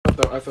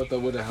that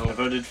would have I helped.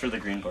 voted for the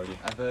Green Party.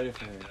 I voted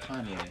for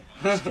Kanye.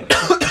 Just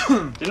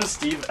kidding. Didn't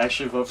Steve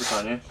actually vote for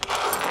Kanye?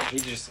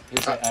 He's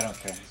like, I don't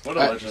care. What a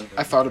legend.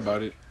 I thought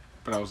about it,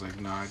 but I was like,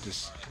 nah, I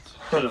just.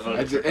 Could have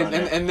voted for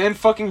Kanye. And then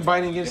fucking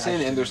Biden gets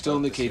in, and they're still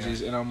in the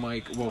cages, and I'm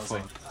like, well,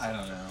 fuck. I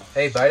don't know.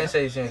 Hey, Biden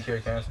said he's gonna cure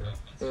cancer.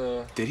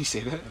 Did he say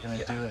that? We're gonna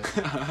do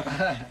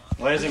it.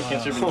 Why hasn't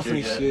cancer been cured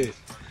Holy yet? shit.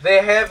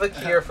 They have a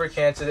cure for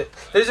cancer.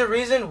 There's a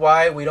reason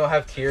why we don't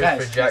have cures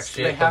Guys, for jack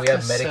they shit, have but we have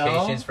to sell-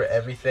 medications for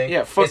everything.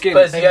 Yeah, It's fucking.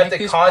 because They you have make to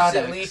these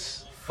constantly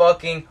products.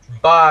 fucking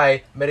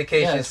buy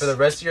medications Yes. for the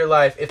rest of your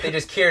life. If they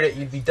just cured it,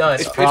 you'd be done.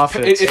 It's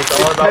profits. It's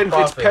all about It's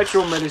profits.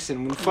 petrol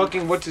medicine. When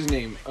fucking what's his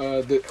name?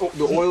 The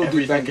oil dude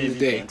Everything back in gave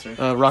the you day.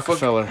 cancer.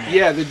 Rockefeller.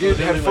 Yeah, the dude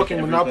had Literally, fucking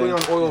like, monopoly on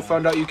everything. oil.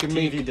 Found out you can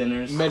make TV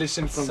dinners.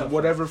 medicine from So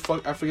whatever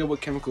fuck. I forget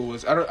what chemical it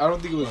was. I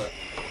don't think it was.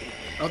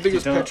 I don't think it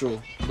was You don't-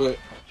 petrol, but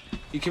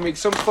you can make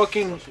some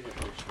fucking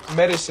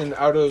medicine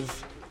out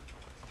of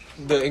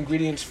the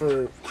ingredients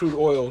for crude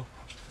oil.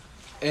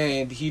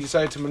 And he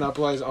decided to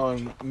monopolize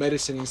on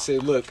medicine and say,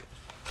 look,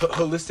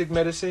 holistic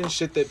medicine,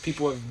 shit that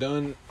people have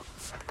done,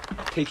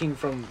 taking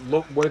from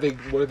where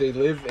they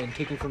live and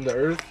taking from the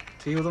earth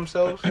to heal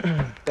themselves,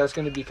 that's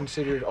going to be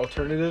considered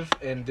alternative,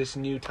 and this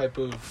new type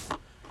of,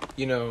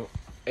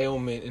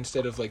 ailment,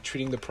 instead of like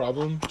treating the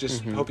problem,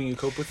 just helping you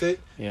cope with it,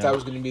 that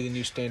was going to be the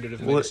new standard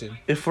of medicine.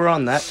 If we're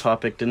on that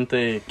topic, didn't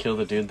they kill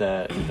the dude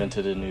that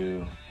invented a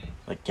new,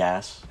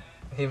 gas?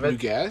 He New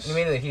gas? You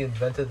mean that he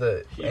invented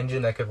the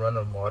engine that could run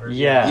on water?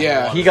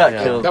 Yeah. He got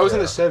Yeah. killed. That was in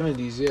the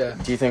 70s, yeah.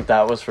 Do you think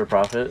that was for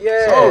profit?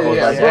 Yeah. Oh,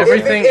 yeah.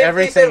 Everything- If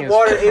everything they said is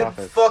water, for it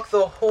profit. fucked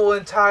the whole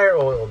entire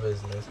oil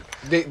business.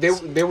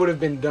 They would have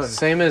been done.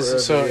 Same as forever,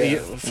 so. yeah. You,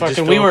 Just fucking,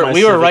 fill up my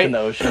Civic right in the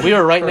ocean. we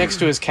were right next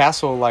to his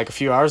castle like a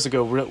few hours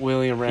ago.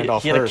 William He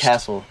Randolph had a Hearst.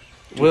 castle.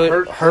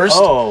 Hearst.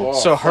 Oh,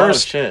 So oh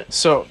Hearst. shit.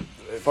 So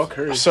Fuck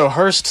her.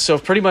 Hearst. So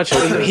pretty much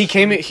he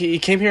came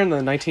here in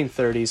the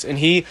 1930s, and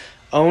he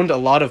owned a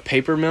lot of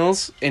paper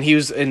mills, and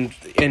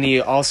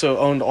he also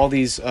owned all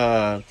these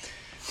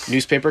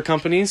newspaper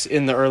companies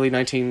in the early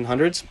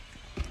 1900s.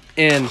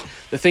 And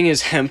the thing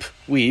is, hemp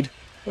weed,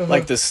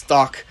 like the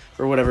stalk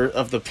or whatever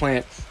of the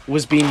plant,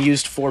 was being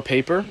used for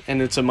paper,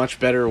 and it's a much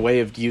better way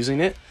of using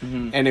it.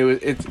 Mm-hmm.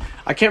 And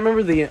I can't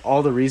remember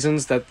all the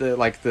reasons that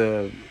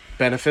the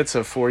benefits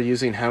for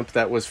using hemp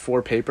that was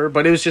for paper,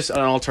 but it was just an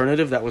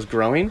alternative that was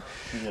growing.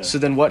 Yeah. So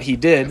then what he I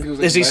did think it was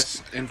is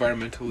less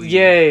environmentally.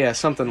 yeah,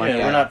 something like Yeah,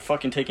 that. we're not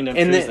fucking taking down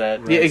And trees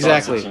then, that. yeah,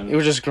 exactly. oxygen. It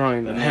was just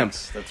growing hemp.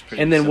 That's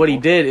pretty And then what he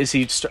simple. did is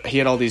he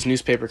had all these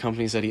newspaper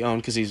companies that he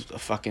owned because he's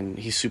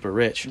super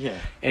rich. Yeah.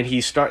 And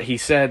he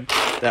said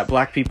that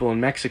black people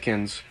and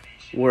Mexicans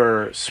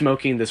were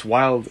smoking this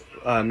wild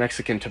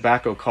Mexican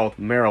tobacco called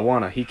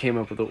marijuana. He came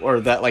up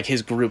with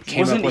his group came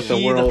Wasn't up with he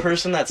the world. the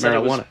person that said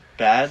it was marijuana.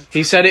 bad?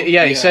 He said it.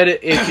 Yeah, he Yeah. said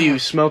it. If you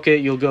smoke it,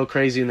 you'll go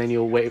crazy, and then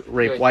you'll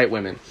rape white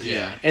women.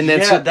 Yeah. And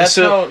then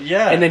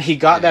and then he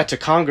got that to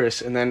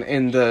Congress, and then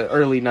in the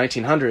early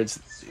 1900s,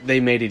 they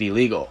made it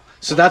illegal.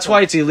 So that's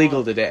why it's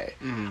illegal today.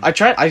 I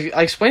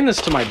explained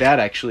this to my dad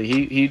actually.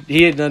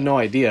 He had no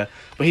idea,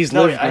 but he's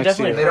lived I next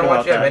to definitely it. They don't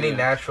want you to have about that, any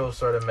yeah. natural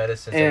sort of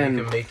medicine, so And-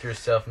 you can make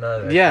yourself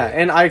none of that. Yeah, shit.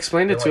 and I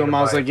explained it They to want him. you I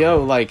to was buy like, it "Yo,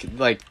 from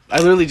like I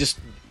literally just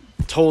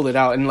told it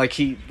out," and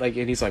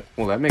and he's like,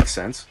 "Well, that makes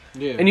sense."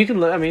 Yeah. And you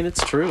can,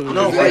 it's true.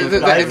 No, The-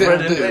 the- I've the- read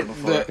the- into the- it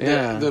before. the-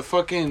 Yeah. the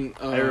fucking.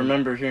 I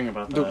remember hearing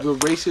about The that.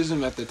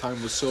 racism at the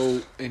time was so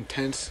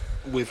intense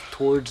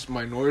towards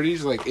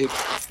minorities. Like it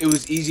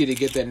was easy to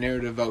get that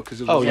narrative out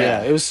because it was Oh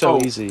yeah, it was so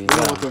easy. We don't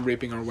Yeah. want them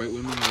raping our white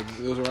women. Like,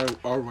 those are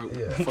our white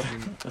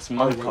fucking That's our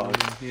my white pod.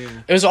 women.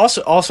 Yeah. It was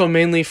also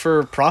mainly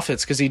for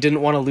profits because he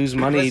didn't want to lose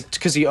money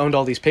because he owned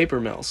all these paper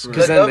mills.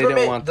 Because The then they government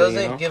didn't want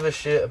doesn't give a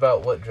shit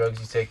about what drugs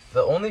you take.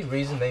 The only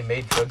reason they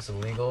made drugs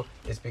illegal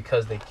is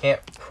because they can't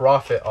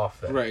profit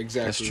off them. Right.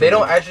 Exactly. They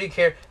don't actually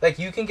care. Like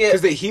you can because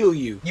get they heal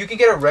you.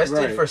 get arrested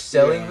Right, for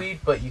selling yeah. weed,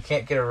 but you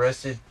can't get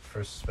arrested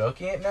for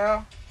smoking it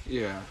now.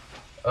 Yeah.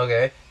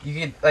 Okay, you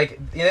can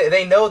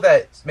they know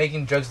that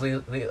making drugs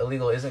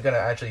illegal isn't gonna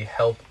actually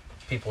help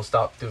people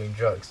stop doing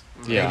drugs.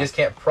 Yeah. They just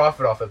can't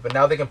profit off it. But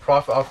now they can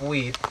profit off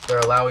weed. They're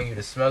allowing you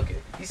to smoke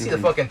it. You see the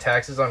fucking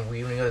taxes on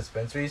weed when you go to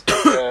dispensaries?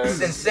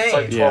 It's insane. It's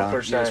like Yeah.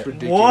 12%. Yeah, it's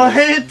ridiculous. What?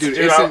 Dude, Dude,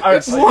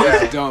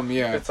 it's dumb.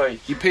 Yeah. It's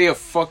like You pay a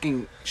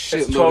fucking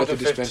shitload 12 at the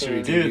to dispensary,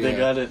 15. Dude, they yeah.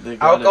 got it. They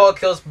got Alcohol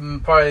kills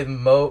probably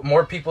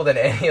more people than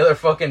any other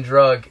fucking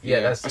drug. Yeah,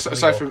 that's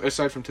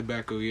aside from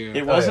tobacco. Yeah.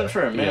 It wasn't yeah.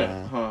 for a minute,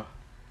 Yeah. huh?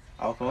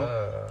 Alcohol?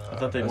 I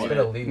thought they it's did been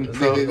it. illegal.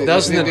 That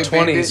was in the They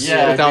 20s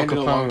yeah, with they Al banned it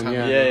a long Capone, time yeah,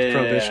 ago. Yeah, yeah,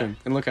 Prohibition,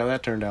 and look how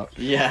that turned out.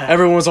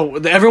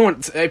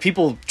 Yeah.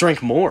 People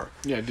drank more.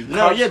 Yeah, dude.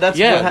 No, yeah, that's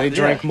Yeah, what they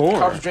drank more.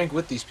 Cops drank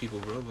with these people,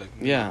 bro. Like,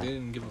 Yeah. they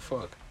didn't give a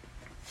fuck.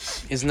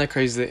 Isn't that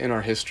crazy that in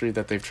our history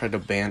that they've tried to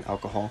ban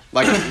alcohol?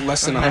 Like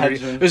less than 100.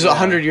 Imagine. It was Yeah.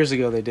 100 years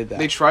ago they did that.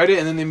 They tried it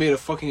and then they made a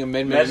fucking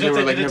amendment. Imagine and they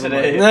if were they like,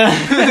 did it never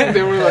today. mind.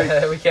 They were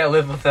like, we can't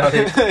live without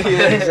it.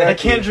 I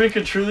can't drink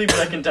a Truly, but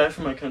I can die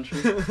for my country.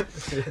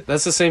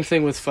 That's the same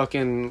thing with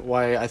fucking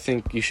why I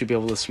think you should be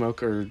able to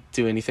smoke or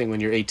do anything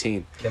when you're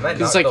 18. Can I It's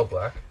not like- go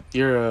black?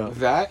 You're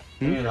that?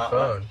 Your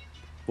phone.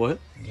 What?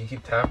 You can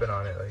keep tapping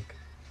on it. Like,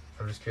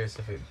 I'm just curious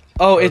if it.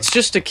 Oh, it's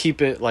just to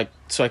keep it like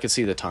so I could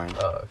see the time.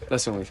 Oh, okay.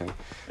 That's the only thing.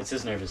 It's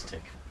his nervous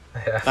tick.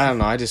 I don't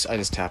know. I just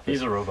tap it.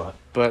 He's a robot.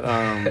 But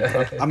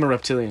I'm a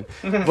reptilian.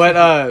 But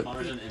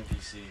Connor's an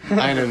NPC.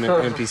 I am an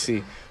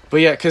NPC. But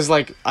yeah, because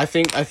like I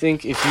think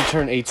if you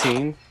turn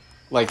 18,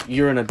 like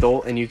you're an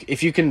adult, and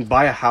if you can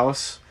buy a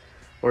house,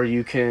 or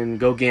you can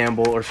go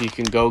gamble, or if you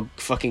can go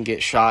fucking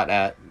get shot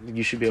at,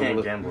 you should be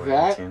able Can't to. gamble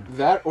at 18.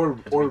 That or You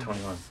have to be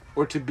 21.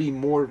 or to be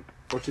more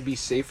or to be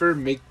safer,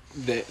 make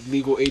the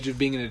legal age of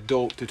being an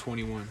adult to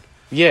 21.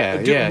 Yeah,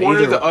 Do yeah. one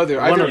or the other.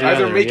 one or the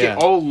Either other, make yeah. it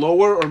all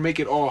lower or make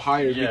it all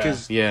higher Yeah.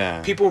 because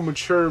Yeah. people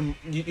mature.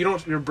 You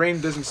don't. Your brain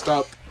doesn't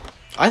stop.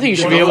 I think you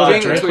should You be know, able to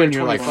until drink you're when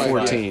you're like 25,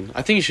 14.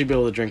 I think you should be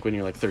able to drink when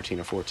you're like 13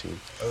 or 14.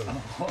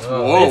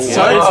 Whoa. It's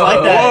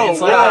like that. It's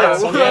like that. Whoa,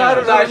 Sometimes.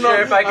 I'm not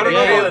sure if I can don't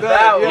know agree about with that.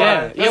 that one.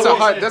 Yeah.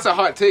 That's a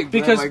hot take. man.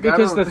 Because Like,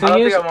 because the I don't- I thing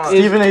don't is, think I'm on-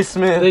 Stephen A.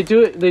 Smith.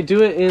 they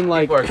do it in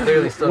like People are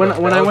clearly still when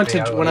I went to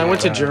developing. when I went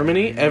to Yeah.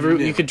 Germany,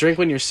 you could drink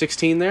when you're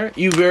 16 there.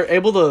 You're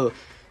able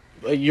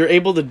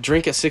to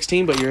drink at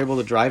 16, but you're able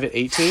to drive at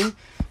 18.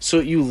 So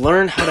you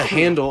learn how to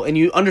handle and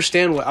you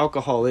understand what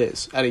alcohol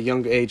is at a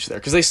young age there,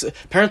 because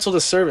parents will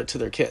just serve it to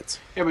their kids.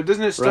 Yeah, but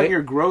doesn't it stunt Right?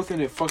 your growth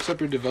and it fucks up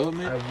your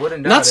development? I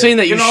wouldn't. Not saying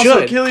that you Can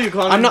also should. kill you,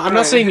 Connor. I'm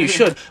not saying you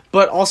should,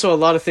 but also a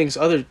lot of things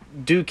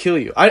do kill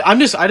you. I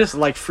just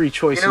like free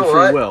choice You know and free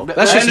what? will. Th-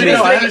 That's I just me.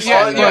 understand. I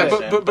understand. Yeah, I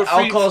but understand. free,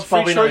 Alcohol's free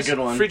probably not a choice, good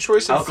one. Free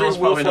choice and Alcohol's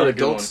free will probably for not a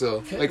good adults,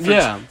 though. Like for,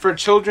 Yeah. for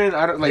children,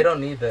 I don't They like. don't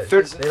need that.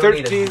 thir- They don't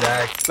need 13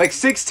 exact. Like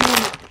 16,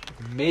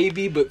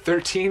 maybe, but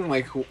 13,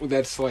 like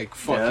that's like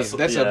fucking.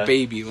 That's yeah. a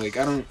baby. Like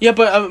I don't. Yeah,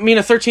 but I mean,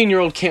 a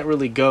 13-year-old can't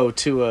really go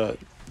to a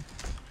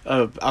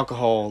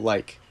alcohol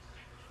like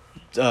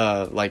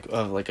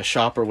a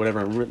shop or whatever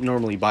and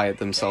normally buy it What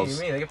do themselves.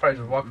 you mean? They could probably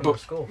just walk from But,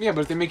 school. yeah,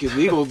 but if they make it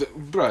legal,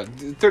 bruh,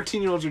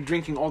 13-year-olds are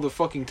drinking all the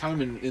fucking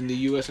time in the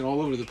U.S. and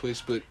all over the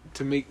place. But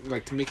to make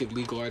it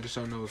legal, I just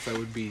don't know if that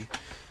would be.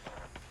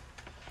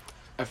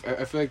 I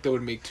feel like that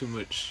would make too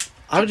much.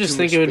 I would just too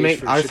think much it would space make.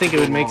 for I shit think to it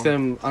would go make wrong.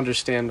 them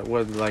understand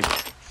what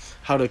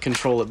how to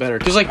control it better.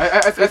 Because like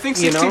I think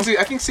you know? 16's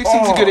I think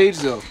 16's a good age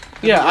though.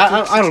 yeah,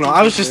 I don't know.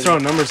 I was just 16's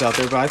throwing numbers out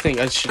there, but I think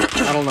I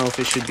don't know if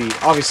it should be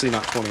obviously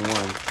not 21,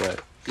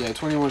 but Yeah,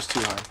 21's too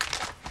high.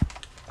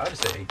 I would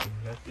say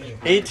 18.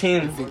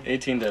 That's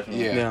 18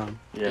 definitely. Yeah.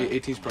 yeah.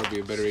 18's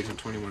probably a better age than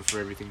 21 for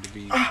everything to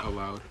be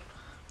allowed.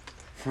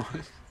 Don't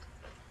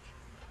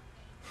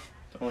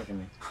look at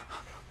me.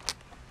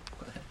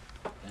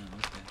 Damn,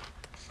 okay.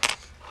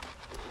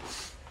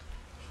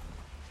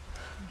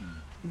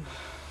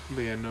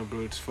 But yeah, no,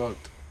 bro, it's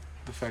fucked.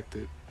 The fact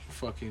that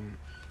fucking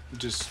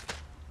just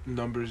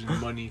numbers and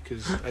money,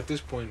 because at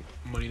this point,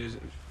 money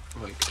doesn't,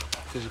 like,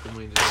 physical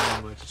money doesn't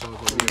mean much. It's all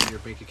about what you have in your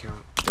bank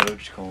account,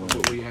 Dogecoin.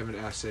 what you have in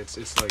assets.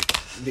 It's like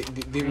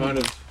the amount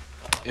of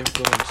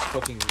influence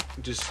fucking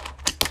just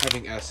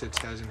having assets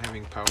has and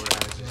having power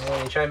has. Is,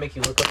 Yeah, they try to make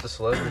you look up to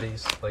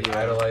celebrities, like Yeah.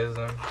 idolize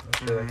them, and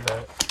shit like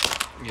that.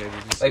 yeah, they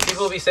just, Like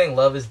people will be saying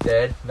love is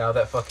dead now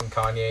that fucking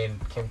Kanye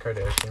and Kim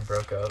Kardashian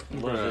broke up,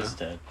 Love is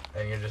dead.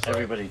 and you're just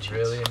Everybody like, cheats.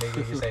 really,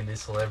 nigga? You're saying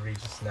this celebrity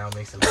just now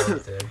makes it love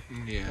is dead?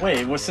 yeah.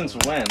 Wait, since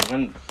when?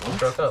 When They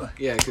broke up.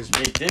 Yeah, because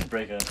they did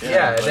break up?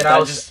 Yeah, and but then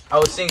that I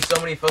was seeing so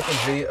many fucking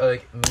video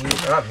like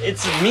memes, or not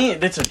memes.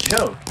 It's a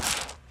joke.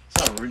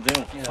 It's not real. They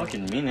don't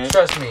fucking mean it.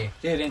 Trust me,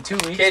 Dude, in 2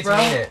 weeks, kids bro.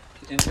 mean it.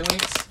 In 2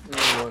 weeks.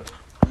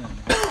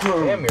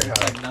 Damn, you're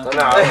high.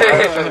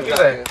 Nothing. He's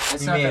like,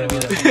 It's you not mean gonna be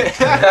it. the thing.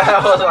 I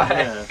was like,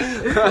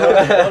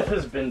 Yeah. Love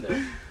has been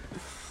there.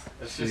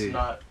 It's just Yeah.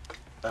 not.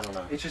 I don't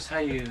know. It's just how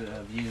you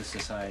view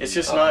society. It's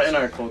just not in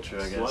our culture,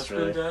 I guess. What's been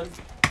Really. dead?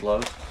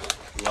 Love.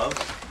 Love?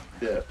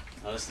 Yeah.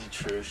 That's the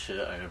true shit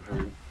I have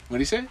heard. what did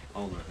he say?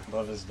 All that.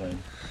 Love is dead.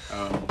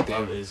 Love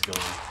Damn, is gone.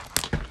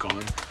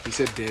 gone. He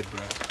said dead,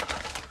 bro.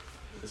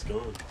 It's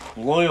gone.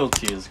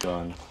 Loyalty is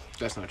gone.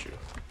 That's not true.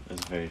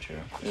 It's very true.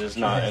 It is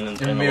not in a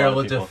Ramiro lot will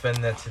of people.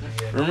 defend that to the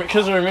end.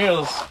 Because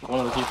Ramiro's one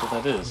of the people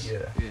that is.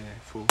 Yeah, Yeah,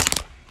 fool.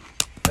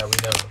 that we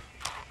know.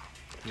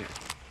 Yeah.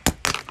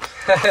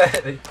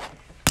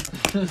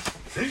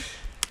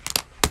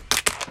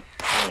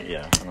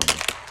 I don't know.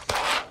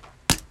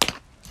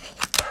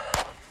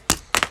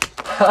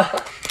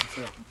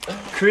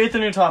 Create the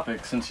new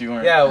topic since you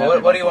weren't. Yeah,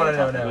 happy what do you about want to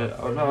know the now?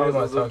 topic.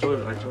 What do you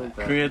want to talk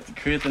about?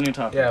 Create the new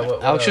topic. Yeah,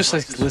 what Alex else? just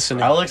like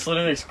listening. Alex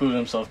literally excluded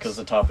himself because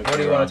the topic. What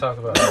do you want to talk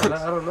about? I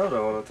don't know what I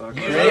want to talk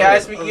You about. usually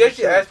ask me. You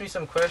actually ask me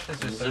some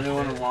questions or Does something.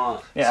 anyone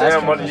want? Yeah, Sam,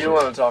 ask what him. do you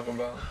want to talk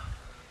about?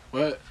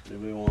 What? Do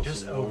we want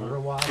Just some more?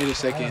 Overwatch. Wait a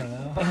second.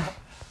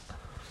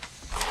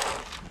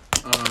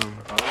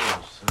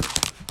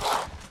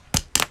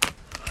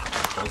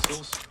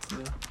 Pencils?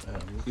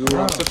 You were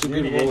on such a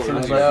good Yeah, roll. yeah,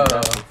 Really. Yeah,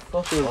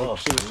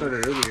 Should have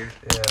started earlier.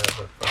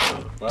 but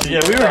fuck. Yeah,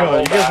 we were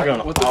going. You guys were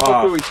going. What the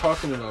fuck were we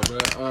talking about, bro?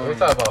 We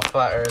talked about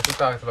flat Earth. We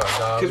talked about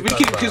God.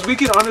 Because we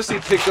can honestly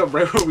pick up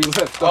right where we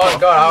left Oh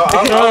off. God!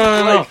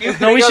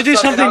 No, we should do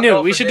something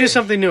new. We should should do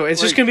something new.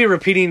 It's just gonna be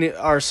repeating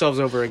ourselves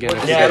over again.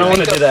 Yeah, I don't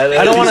want to do that.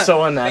 I don't It'd be wanna-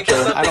 so Think of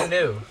unnatural. something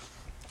new,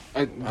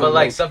 but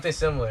like something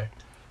similar.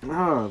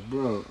 Ah,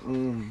 bro.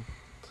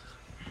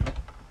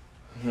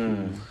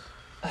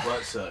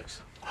 What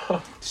sucks?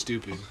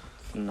 Stupid.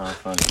 Not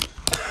funny.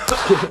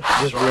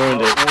 Just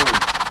ruined it.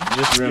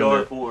 Just ruined PR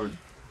it. porn.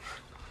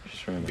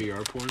 Just ruined it.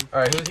 VR porn?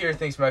 Alright, who here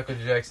thinks Michael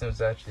Jackson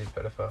was actually a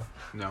pedophile?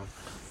 No.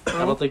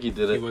 I don't think he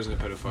did He it.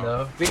 wasn't a pedophile.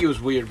 No. I think he was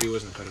weird, but he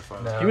wasn't a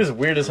pedophile. No. He was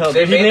weird as hell.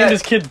 They He made named that-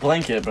 his kid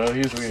Blanket, bro. He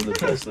was weird.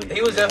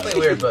 He was definitely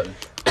weird, but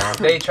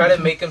they try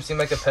to make him seem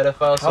like a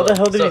pedophile. How the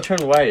hell did he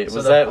turn white? so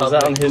Was the that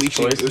on public his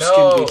bleaching- choice? it was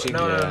No, skin bleaching,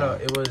 no, no, yeah. no.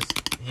 It was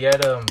he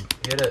had a.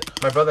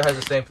 My brother has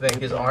the same thing.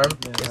 His arm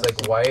is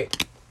like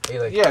white. He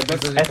like Yeah,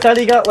 that's- I thought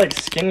he got like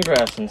skin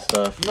grafts and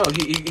stuff. No,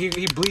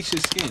 he bleached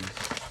his skin.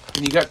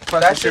 And he got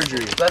plastic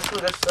surgery. That's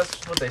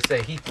what they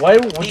say. Why,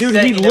 He dude?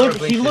 said He he never looked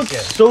bleached his looked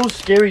skin. so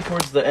scary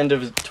towards the end of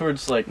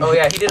his like. Oh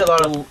yeah, he did a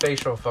lot of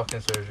facial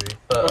fucking surgery.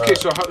 But, Okay,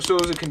 so it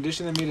was a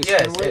condition that made his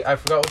yes, skin white? I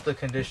forgot what the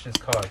condition is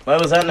called. Why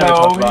was that never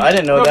talked about? I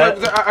didn't know No, that.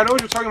 but I know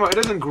what you're talking about.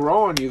 It doesn't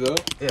grow on you, though.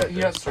 Yeah,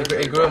 He has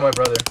surgery, it grew on my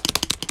brother.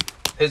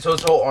 His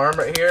whole arm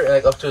right here,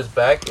 like up to his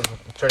back, is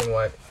turning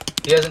white.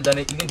 He hasn't done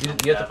it.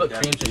 You have to put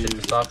creams and shit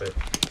to stop it.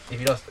 If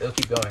you don't, it'll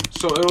keep going.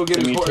 So it'll get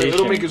It's a his whole, mutation.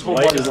 it'll make his whole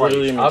White body is white.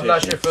 literally a I'm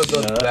not mutation. sure if it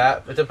goes You know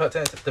that.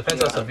 It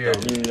depends how severe.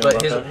 You know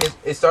But about that?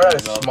 it started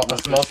at a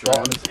small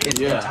spot. It's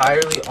Yeah.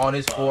 entirely on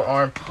his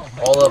forearm,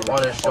 all up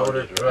on his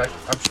shoulder. Like,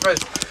 I'm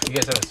surprised you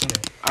guys haven't seen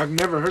it. I've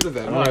never heard of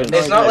that. I don't even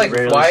It's not I like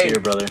rarely white. see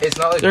your brother. It's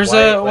not like There's white,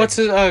 a- like what's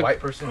it, white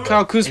person. but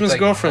Kyle Kuzma's it's like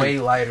girlfriend. Way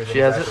lighter than She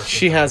has black it? person.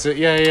 She has it.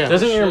 Yeah, yeah.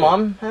 Doesn't your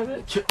mom have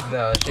it?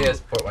 No, she has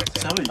port white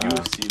How would you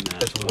have seen that?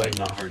 That's to, way like,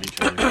 not hurt each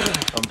other.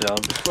 I'm down.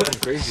 It's fucking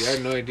crazy. I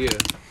had no idea.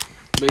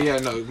 But yeah,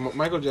 no,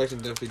 Michael Jackson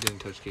definitely didn't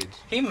touch kids.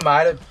 He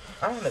might have.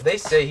 I don't know. They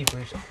say he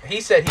bleached.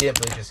 He said he didn't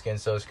bleach his skin,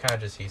 so it's kind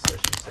of just he said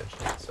she said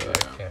shit. So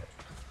I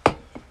can't.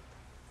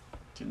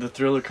 Dude, the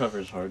Thriller cover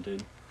is hard,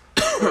 dude.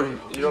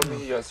 You don't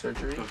think he got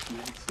surgery?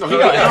 No, He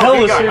got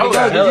hella surgery.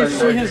 hella Did you see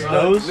surgery, his bro.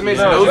 nose? They made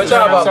No, his We're nose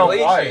talking so about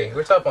white. bleaching.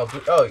 We're talking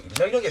about. Oh,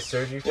 no, you don't get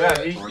surgery for Yeah,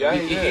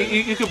 that.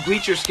 You could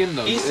bleach your skin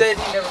though. He said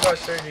he never got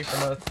surgery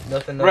for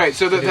nothing. Right,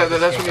 so to do with his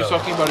that's skin when you're color.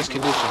 talking about his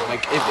condition.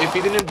 Like, if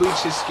he didn't bleach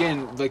his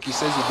skin like he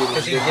says he did,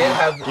 Because he did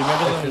have. Do you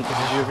remember them?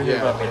 Did you ever hear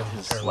Yeah. about like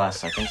his last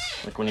seconds,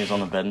 like when he was on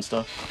the bed and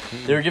stuff?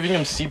 They were giving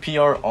him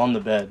CPR on the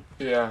bed.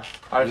 Yeah.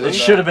 I It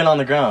should have been on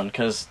the ground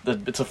because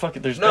it's a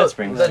fucking. There's No, bed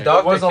springs. the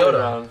doctor was on killed the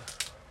him. ground.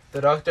 The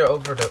doctor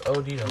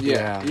OD'd him.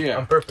 Yeah.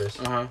 On purpose.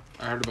 I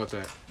heard about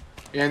that.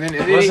 Yeah, and then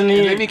Wasn't he-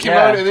 and then he came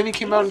yeah. out and then he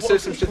came out and said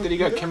some shit that he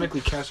got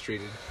chemically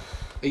castrated.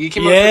 Like he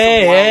came out Yeah,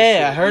 with some wild yeah,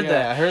 shit. I heard Yeah.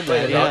 that. I heard Wait,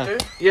 that. the Yeah. doctor?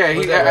 Yeah, he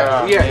Was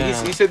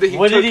that- he said that he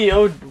What took, did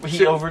he He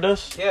So-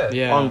 overdosed Yeah.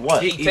 Yeah. on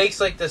what? He takes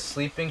like the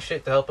sleeping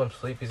shit to help him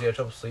sleep because he had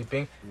trouble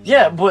sleeping.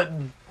 Yeah, but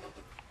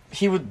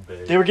he would.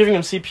 They were giving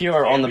him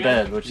CPR on the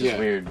bed, which is Yeah.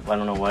 weird. I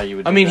don't know why you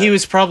would. I do mean, that. he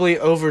was probably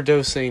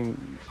overdosing,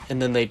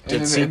 and then they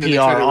did then they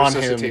CPR tried to on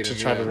him resuscitate to him,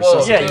 try to yeah. Well,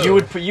 resuscitate. Yeah, you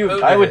would. You.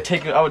 Who I did would it?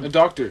 take. I a would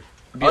doctor.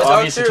 be A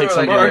obvious to doctor take or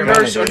like somebody a around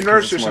nurse- and a do it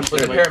nurse 'cause or it's more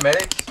something. Was it fair.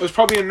 paramedics? It was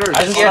probably a nurse.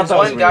 I just He had thought that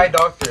was one guy weird.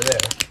 doctor there.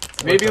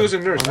 Maybe it was a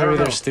nurse. I Maybe don't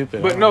know. they're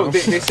stupid. But no,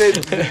 they said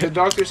the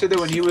doctor said that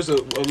when he was a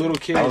little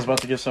kid, I was about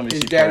to give somebody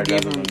his CPR. dad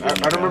gave him. rather I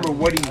than don't remember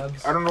what he.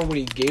 I don't know what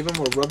he gave him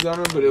or rubbed on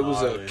him, but it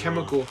was a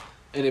chemical,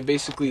 and it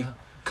basically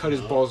cut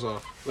his balls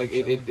off. Like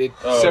it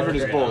severed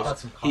his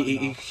balls.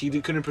 He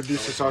couldn't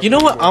produce testosterone. You know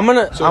what? anymore. I'm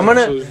gonna.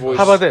 So his voice-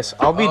 How about this?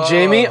 I'll be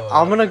Jamie. Oh.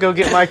 I'm gonna go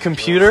get my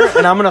computer,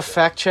 and I'm gonna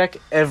fact check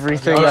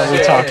everything that we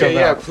shit. talk Okay,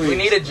 yeah, about. please. We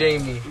need a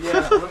Jamie.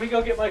 Yeah, let me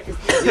go get my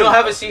computer. You don't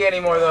have a seat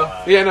anymore though.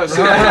 Yeah, no.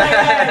 So,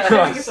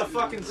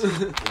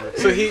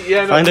 so he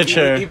yeah no. Find a he-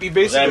 chair. He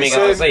basically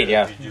said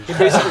yeah. he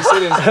basically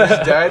said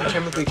his dad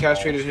chemically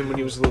castrated him when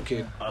he was a little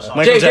kid.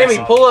 Michael Jamie,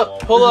 Jackson. pull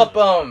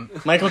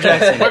up. Michael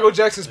Jackson. Michael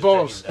Jackson's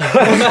balls.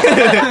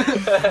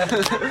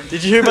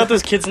 Did you hear about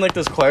those kids in like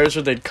those choirs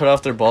where they'd cut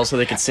off their balls so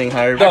they could sing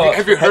higher?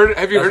 Have you heard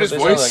his what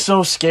they It's voice?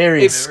 so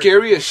scary. It's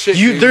scary as shit.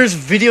 You dude. there's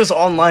videos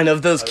online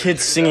of those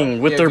kids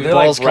singing with Yeah, their dude. They're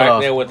balls like cut black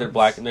off. now with their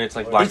black. It's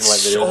like black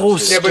It's and white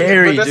so videos. Yeah, but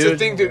scary, that's the dude.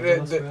 thing,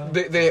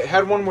 dude. They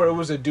had one where it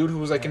was a dude who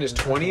was like in his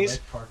 20s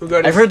who got.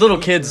 I've his- heard little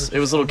kids. It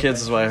was little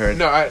kids, is what I heard.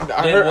 No, I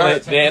They, heard. well,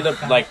 they end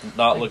up like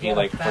not looking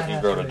like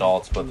fucking grown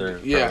adults, but they're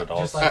Yeah, grown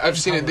adults. I've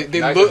seen it.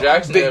 They Michael look.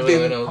 Jackson They, never they,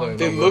 really knows what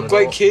they he's look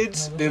doing. like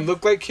kids. They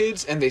look like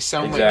kids, and they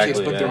sound like kids,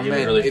 but they're yeah,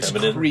 men. really It's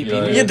feminine, creepy. you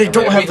know, dude. Yeah, they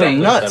don't have their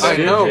Everything. nuts. I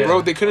dude. know, Yeah.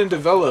 bro. They couldn't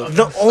develop.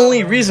 The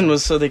only reason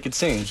was so they could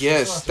sing.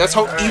 Yes, that's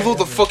how evil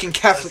the fucking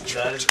Catholic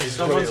Church is.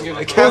 The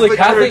the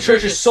Catholic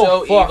Church is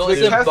so evil. fucked.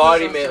 It's The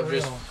Catholic- embodiment of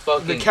just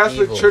fucking The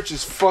Catholic evil. Church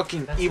is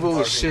fucking evil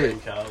as shit.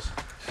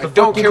 I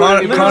don't care Connor- what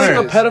anybody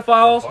Connor. The says.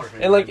 pedophiles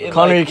and like in,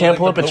 Connor, like, you can't when,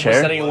 pull like, up the a Pope chair?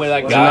 was sending away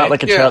that Was there guy. not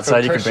like a Yeah, chair from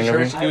outside you Church could bring to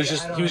over?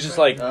 church, he was just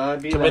like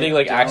committing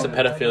like acts of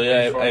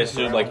pedophilia. I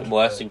assume like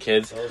molesting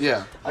kids.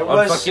 Yeah. I'm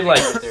fucking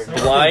like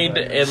blind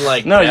and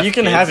like. No, deaf you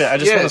can kids. have it. I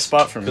just want a Yes.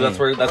 spot for me. Because that's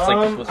where that's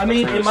like. I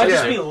mean, it might Yeah.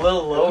 just be a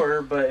little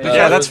lower, but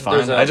Yeah, that's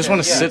there's fine. a- I just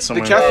want to yeah. sit The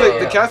somewhere.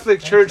 the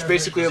Catholic Church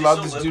basically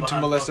allowed this dude to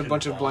molest a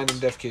bunch of blind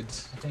and deaf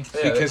kids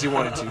because he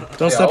wanted to.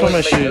 Don't step on my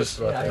always make shoes. jokes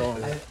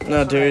about that.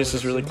 No, Darius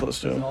is really close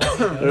to him.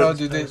 No,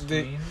 dude,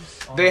 they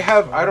they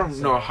have, I don't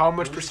know how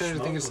much percentage,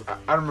 I think it's, I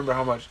don't remember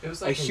how much,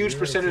 a huge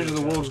percentage of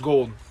the world's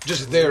gold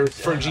just there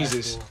for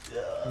Jesus.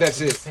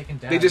 That's it.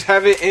 They just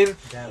have it in,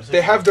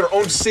 they have their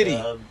own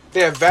city. They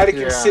have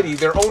Vatican City,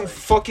 their own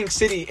fucking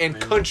city and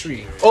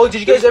country. Oh, did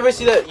you guys ever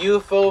see that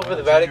UFO over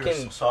the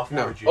Vatican?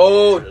 No.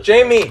 Oh,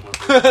 Jamie!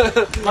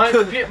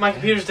 My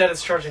computer's dead.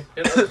 It's charging.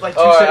 Like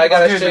Alright, I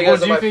gotta show you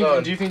guys on my Do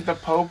phone. you think the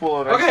Pope will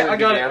Okay, eventually I be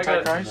got the it. I got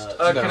it. Antichrist?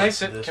 No. Can I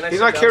sit? Can I? He's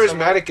sit not down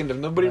somewhere? charismatic enough.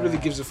 Nobody really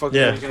gives a fuck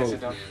Yeah. about the Can I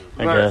sit Pope.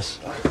 down? I guess.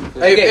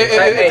 Hey, If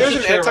there's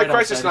an chair right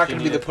Antichrist, it's outside not if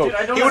going you to be the need Pope. it. Dude,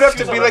 I He don't would have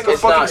have to be shoes like a on.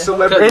 It's fucking not.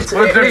 celebrity. It's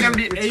But there's gonna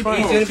be He's 8 gonna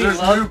be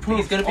loved.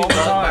 He's gonna be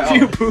loved.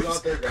 Few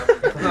poops.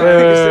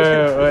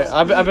 Wait.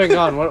 I've been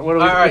gone. What are we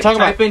Alright, talking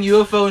about? type in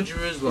UFO in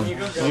Jerusalem.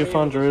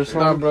 UFO in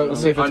Jerusalem. Nah, bro.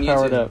 Let's see if it's On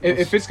powered YouTube. up.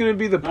 If it's going to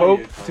be the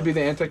Pope to be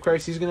the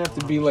Antichrist, he's going to have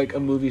to be like a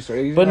movie star.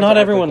 He's But gonna have not to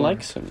act everyone like one.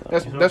 likes him. Though.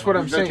 That's what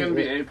I'm There's gonna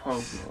saying. be a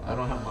Pope. I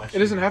don't have much. It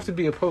doesn't have to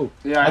be a Pope.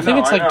 Yeah, I think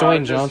it's like I know, Dwayne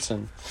just-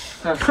 Johnson.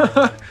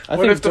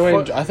 What if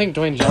the I think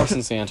Dwayne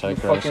Johnson's the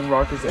Antichrist. Fucking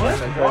Rock is the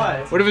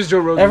Antichrist. What if it's Joe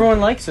Rogan? Everyone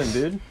likes him,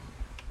 dude.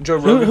 Joe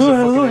Rogan's the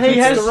fucking He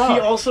Antichrist. has. He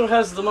also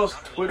has the most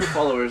Twitter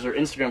followers or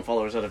Instagram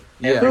followers out of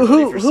Yeah.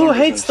 everybody for some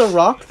reason.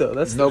 Rock though?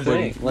 That's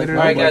Nobody. Like, Literally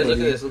Alright, guys,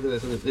 nobody. look at this. Look at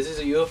this. Look at this. This is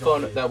a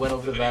UFO that went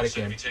over the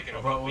Vatican.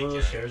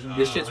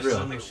 This shit's real.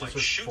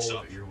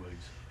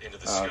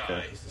 Oh,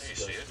 okay.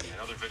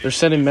 They're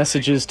sending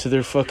messages to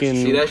their fucking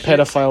See that shit?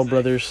 pedophile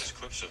brothers.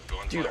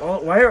 Dude,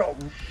 why are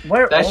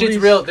That all shit's these-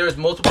 real. There's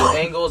multiple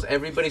angles.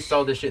 Everybody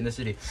saw this shit in the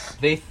city.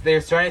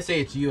 They're trying to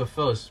say it's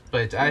UFOs,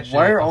 but it's actually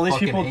Why are a all these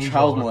fucking people angel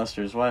child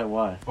molesters?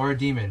 Why? or a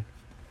demon.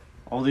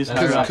 All these.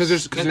 That's right. Because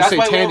they're That's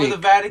why we're over the satanic.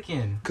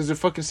 Vatican. Because they're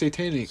fucking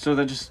satanic. So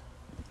they just.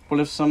 What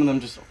if some of them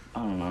just? I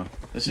don't know.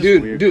 It's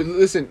just weird. Dude,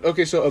 listen.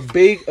 Okay, so a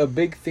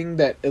big thing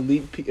that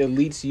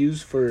elites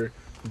use for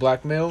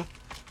blackmail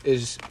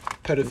is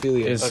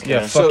pedophilia. Is Okay.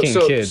 yeah, fucking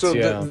kids. So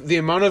Yeah. the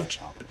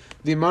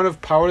amount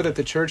of power that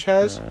the church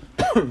has,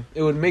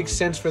 it would make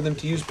sense for them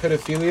to use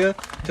pedophilia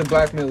to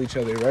blackmail each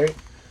other, right?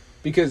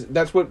 Because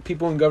that's what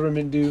people in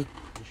government do.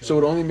 So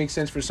it only makes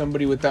sense for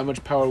somebody with that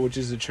much power, which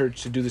is the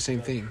church, to do the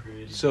same thing.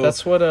 So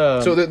That's what.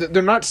 so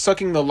they're not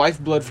sucking the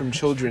lifeblood from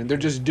children. They're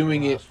just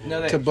doing it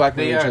to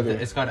blackmail they each are. other.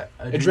 It's got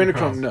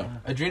Adrenochrome, no.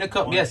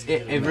 Adrenochrome, yes,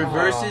 it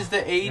reverses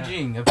the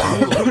aging of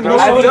people.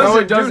 No,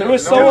 it doesn't. There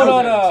was someone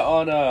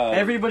on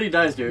Everybody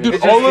dies, dude. Dude,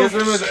 It all just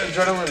of gives them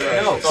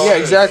adrenaline rush. yeah,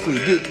 exactly,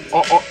 dude.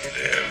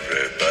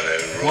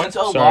 Once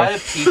a lot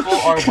of people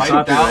are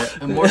wiped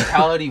out,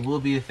 immortality will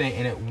be a thing,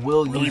 and it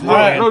will use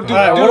Alright, No, dude,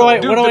 alright, dude,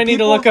 what dude, do the I need to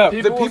people- look up?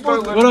 The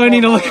people, What do I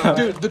need to look up?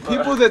 dude, the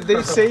people that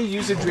they say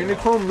use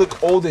adrenochrome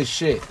look old as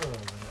shit.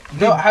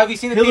 No, have you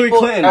seen the Hillary people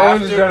Clinton.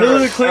 after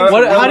Hillary Clinton.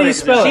 What? How do you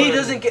spell She it?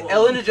 doesn't get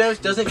Ellen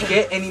DeGeneres doesn't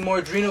get any more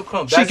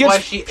adrenochrome. She That's gets why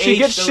she aged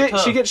gets so shit.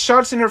 tough. She gets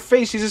shots in her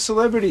face. She's a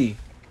celebrity.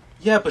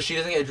 Yeah, but she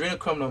doesn't get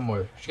adrenochrome no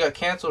more. She got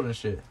canceled and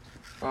shit.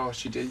 Oh,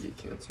 she did get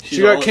canceled.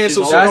 She got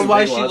canceled. she's so all That's no-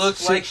 why big she lots.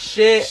 looks like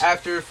shit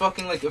after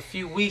fucking like a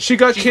few weeks. She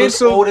got looks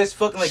canceled. old as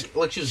fucking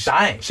like she was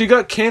dying. She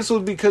got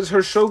canceled because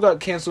her show got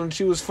canceled and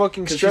she was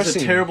fucking Because stressing.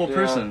 she's a terrible Yeah.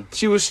 person.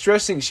 She was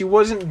stressing. She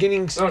wasn't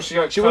getting. No, she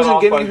got She cut wasn't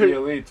off getting by her- the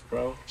elite,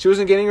 bro. She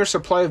wasn't getting her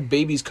supply of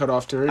babies cut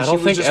off to her. I She don't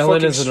was think just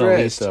Ellen fucking is an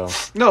elite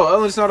stressed. though. No,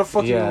 Ellen's not a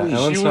fucking Yeah, elite.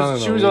 Ellen's She not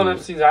was an she was on elite.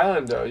 Epstein's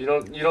Island though. You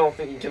don't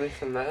think you can make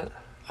from that?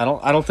 I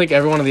don't think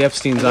everyone on the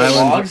Epstein's Are there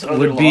Island logs? Are there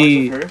would logs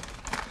be. of her?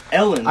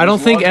 Ellen. I don't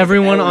There's think logs of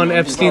everyone Ellen on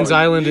Epstein's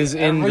Island is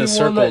in the Everyone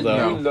circle that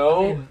though. You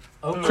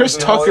know, Chris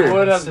in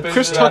Hollywood Tucker. has been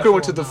Chris to Tucker that-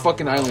 went to the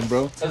fucking island,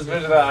 bro. Has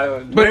been to that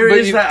island. But- Where but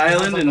is you- that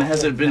island and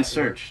has it been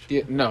searched?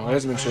 Yeah, no, it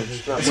hasn't been shown.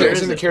 It's, Where it's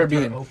is in the it?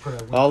 Caribbean.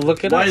 I'll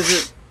look it Why up. is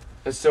it?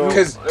 It's so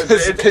 'Cause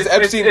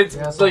Epstein-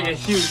 It's like a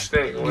huge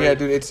thing. Yeah,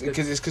 dude, it's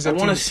because I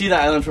want to see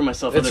that island for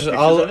myself. Are It's there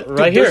all pictures of it?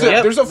 right here. There's a,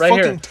 Yep, there's a right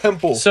fucking here.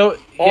 temple So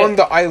on yeah,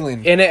 the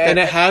island. and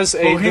it has the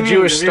Bohemian,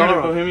 Jewish have you heard of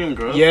star. Bohemian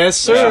Grove? Yes,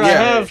 sir. Yeah. I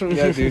have.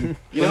 Yeah, dude.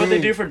 You know what they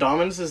do for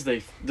dominance is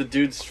the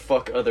dudes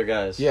fuck other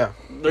guys. Yeah.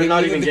 They're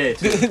not even gay.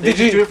 Too. Did They you-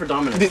 just do it for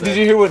dominance. Did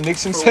you hear what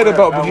Nixon For said where?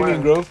 about At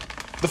Bohemian where? Grove?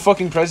 The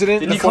fucking president.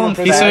 Didn't the he call former him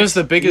president. He says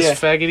the biggest Yeah.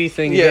 faggoty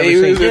thing Yeah, you've ever he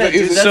seen. was- Yeah,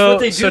 dude, that's so, what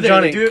they do so there.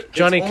 Johnny, They do it- it's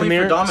Johnny, only come for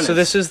here. dominance. So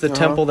this is the Uh-huh.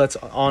 temple that's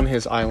on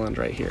his island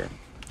right here.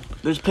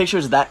 There's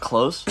pictures that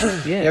close.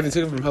 Yeah, they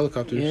took it from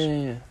helicopters.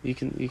 Yeah. You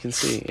can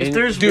see. If And-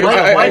 there's Dude,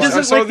 why I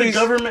doesn't saw like the these-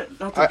 government?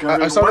 Not the I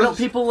government. saw Why this- don't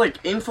people like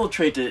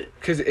infiltrate it?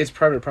 Because it's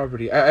private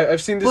property.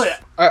 I've seen this. But-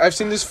 I've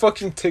seen this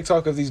fucking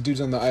TikTok of these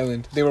dudes on the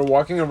island. They were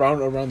walking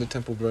around the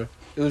temple, bro.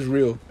 It was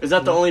real. Is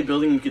that the only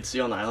building you could see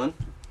on the island?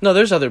 no,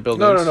 there's other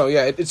buildings. No.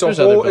 Yeah, it's a There's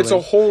other whole. It's a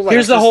buildings. whole. Like,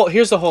 Here's the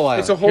whole island.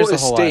 It's a whole Here's the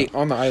whole estate island.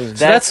 on the island.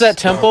 So that's that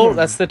temple.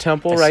 That's the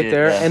temple I right see it,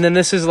 there. yeah. And then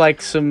this is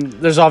like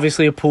there's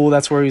obviously a pool.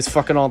 That's where he's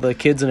fucking all the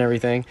kids and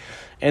everything.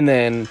 And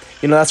then,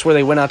 that's where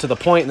they went out to the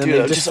point, and then Dude,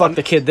 they just just fucked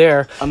the kid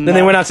there. Then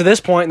they went out to this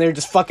point, and they were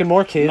just fucking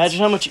more kids. Imagine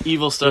how much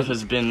evil stuff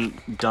has been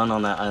done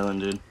on that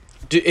island, dude.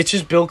 Dude, it's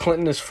just Bill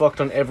Clinton is fucked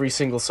on every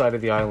single side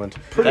of the island.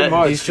 pretty that-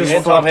 much. He's just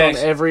And fucked Tom on Hanks.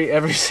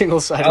 every single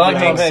side I like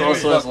of the Tom island.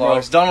 Hanks. Also has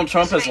logs. Donald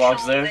Trump has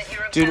logs there.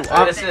 Dude,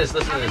 Listen to this.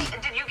 Listen to this.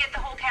 Did you get the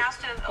whole cast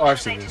of? Oh, I've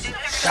seen this.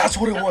 That's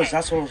what it was.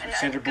 That's what it was.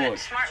 Sandra Bullock.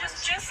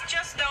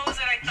 Just those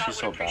that I she's would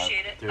so bad.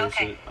 appreciate it. There's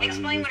Okay, I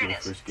explain was what my it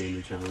is. first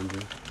gamer challenger.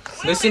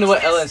 Listen to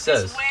what Ellen This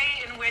says.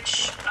 way in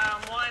which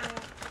one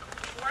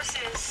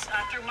forces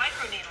through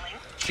microneedling.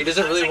 She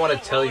doesn't really want to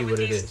tell you what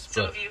it is,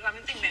 Some but of you, I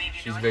think many of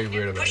you she's know very it.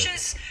 weird It about it.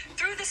 pushes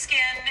through the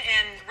skin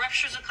and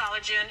ruptures the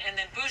collagen, and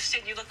then boosts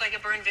it. You look like a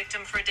burn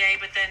victim for a day,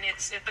 but then it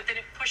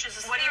pushes.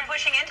 The What are you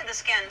pushing into the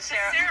skin,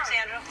 Sarah?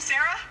 Sandra?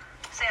 Sarah?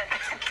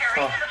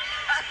 Carrie?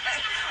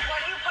 What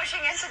are you pushing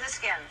into the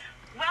skin?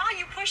 Well,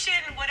 you push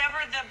in whatever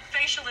the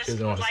facialist She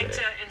doesn't would wanna like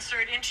say to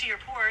insert into your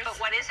pores. But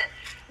what is it?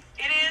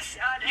 It is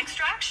an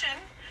extraction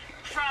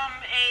from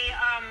a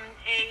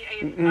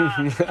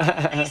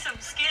piece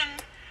of skin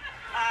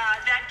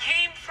that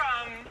came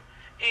from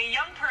a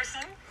young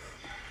person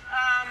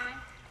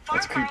far,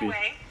 That's far creepy.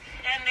 away,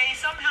 and they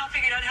somehow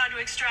figured out how to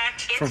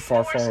extract From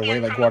far, far away,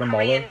 like from a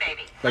Guatemala. Korean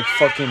baby. Like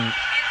fucking.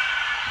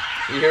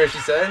 You hear what she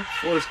said?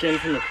 Foreskin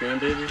from a Korean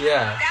baby?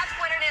 Yeah. That's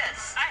what it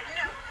is.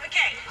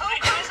 Okay. Who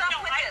comes up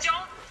with I this?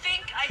 don't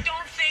think.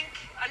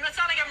 It's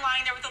not like I'm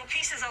lying there with little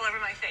pieces all over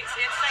my face.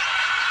 It's like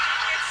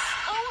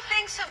Who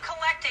thinks of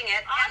collecting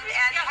it and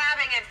Yeah.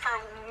 having it for,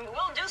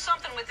 we'll do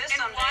something with this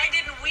And someday. why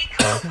didn't we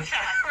come up with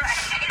that?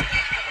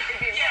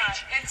 Right. Yeah,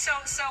 and so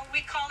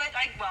we call it.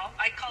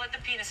 I call it the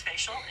penis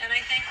facial, and I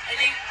think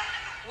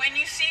when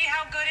you see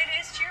how good it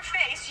is to your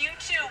face, you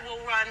too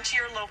will run to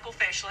your local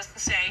facialist and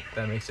say,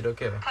 That makes it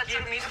okay.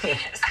 "Give me the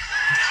penis."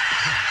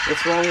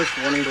 What's wrong with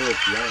wanting to look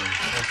young?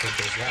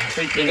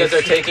 Because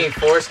they're taking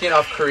foreskin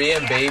off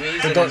Korean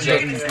babies and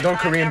injecting. Don't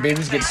Korean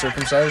babies get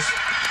circumcised?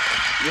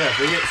 Yeah, if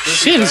they get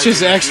Shit, it's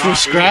just extra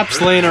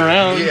scraps laying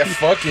around. Yeah,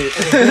 fuck it.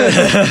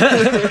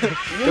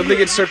 Don't they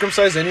get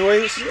circumcised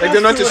anyways? Like they're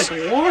not just.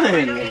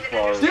 Warning!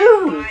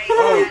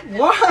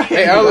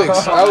 Hey,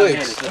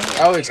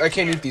 Alex, I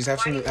can't eat these. Have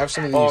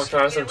some of Oh, these. can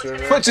I have some too,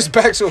 man? What just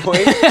backs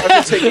away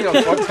after taking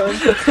a fuck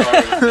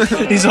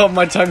ton? He's all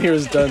my time here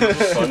is done.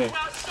 Funny.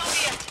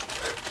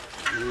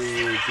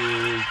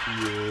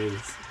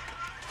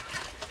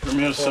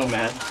 Romeo's so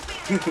mad.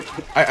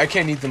 I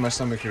can't eat them. My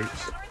stomach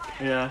hurts.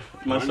 Yeah,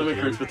 my stomach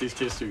hurts, but these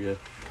taste too good.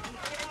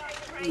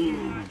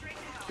 You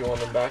want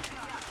them back?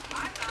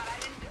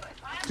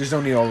 Just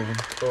don't eat all of them.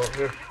 Go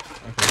here.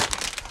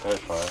 That's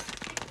fine.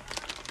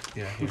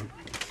 Yeah. Here.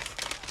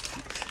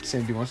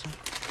 Sam, do you want some?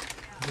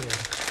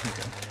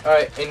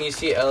 Alright, and you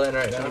see Ellen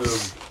right now?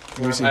 Let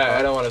me see.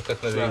 I don't want to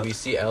click on the video. You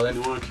see You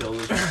Ellen? want to kill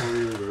this before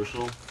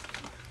Universal?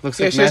 Looks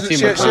Yeah, like she has, Matthew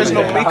she has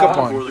no McConaughey. makes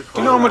on. Do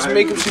you know how much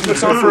makeup she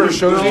puts on for her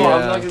shows?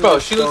 Yeah. Bro,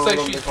 she looks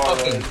like she's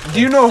fucking.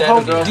 Do you know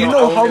Sandra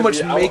how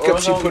much makeup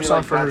she puts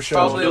on for her show?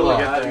 Probably a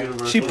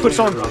lot. She puts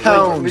on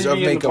pounds of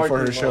makeup for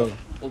her show.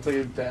 We'll take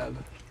a dab.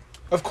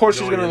 Of course,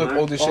 she's gonna look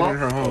old as shit in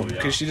her home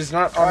because she does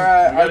not.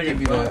 I'll give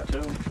you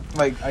that.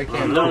 Like I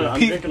can't. No, I'm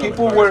drinking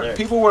People on the wear car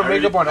people wear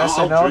makeup on I'll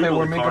SNL. They drink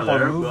wear on the makeup car on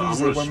there, but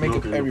movies. I'm They gonna wear makeup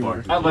smoke in the everywhere.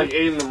 park. At like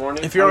 8 in the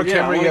morning. If you're on Yeah,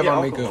 camera, I you have wanna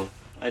on get makeup.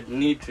 alcohol. I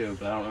need to,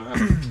 but I don't know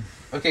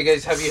how. Okay,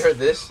 guys, have you heard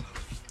this?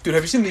 Dude,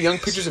 have you seen the young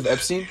pictures of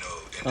Epstein?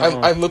 Uh-uh.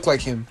 I look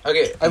like him.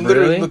 Okay, I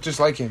literally Really? look just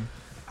like him.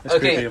 That's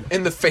okay. creepy.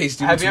 In the face,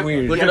 dude. Have It's you,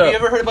 weird. Look have it you up.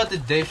 ever heard about the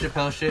Dave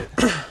Chappelle shit?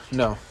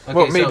 No. Okay,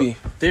 Well, so- maybe.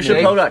 Dave Dave-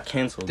 Chappelle got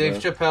canceled.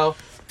 Dave bro. Chappelle,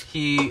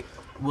 he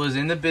was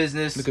in the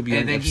business, Look and up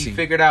Young then he Epstein.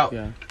 figured out.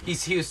 Yeah.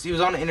 He was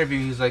on an interview.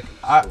 He was like,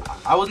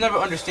 I was never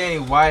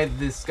understanding why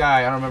this guy,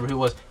 I don't remember who it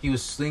was. He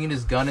was slinging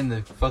his gun in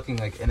the fucking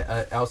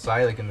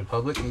outside, like in the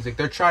public. And he's like,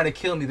 they're trying to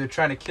kill me. They're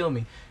trying to kill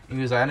me. And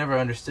he was like, I never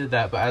understood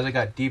that. But as I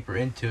got deeper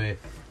into it,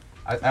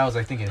 I was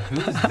like thinking,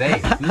 who's they?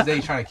 Who's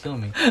they trying to kill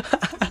me?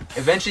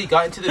 Eventually,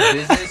 got into the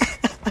business,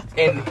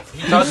 and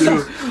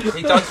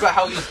he talks about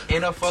how he's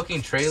in a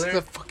fucking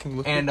trailer.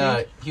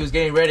 And he was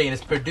getting ready, and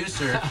his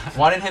producer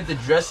wanted him to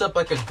dress up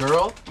like a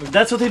girl.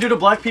 That's what they do to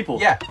black people.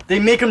 Yeah. They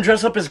make them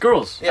dress up as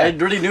girls. Yeah. I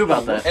already knew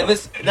about that. And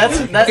listen, That's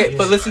okay,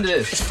 but listen to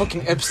this. It's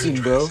fucking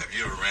Epstein, bro.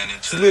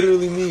 It's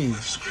literally me.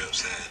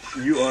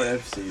 You are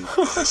FC.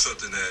 That's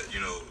something that,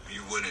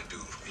 you wouldn't do,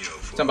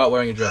 Something about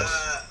wearing a dress.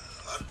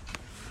 I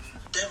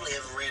definitely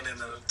haven't ran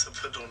into to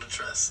put on a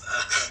dress.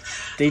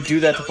 They do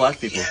that to black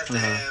people. You have to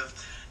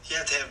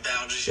have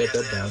boundaries. Yeah, You have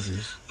that to have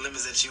boundaries.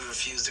 limits that you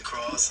refuse to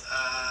cross.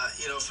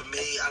 For me,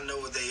 I know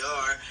what they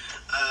are.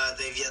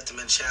 They've yet to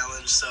been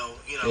challenged, so,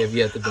 They've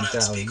yet to been I don't have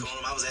to speak challenged. on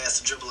them. I was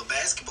asked to dribble a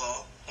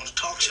basketball on a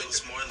talk show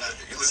this morning.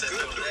 You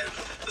look good.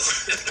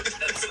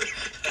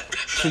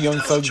 It's a young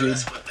thug dude.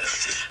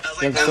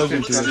 Young thug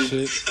dude do that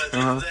shit.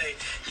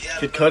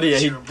 Kid Cudi, yeah,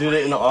 he did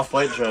it in an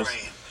off-white dress.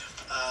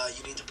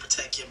 You need to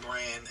protect your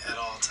brand at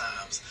all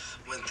times.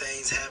 When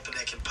things happen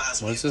that can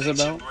possibly What's this affect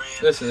your about?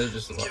 brand, Listen, there's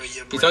just a lot.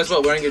 He talks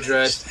about wearing a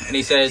dress, and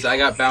he says, I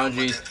got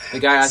boundaries. The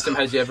guy asked him,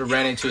 has you ever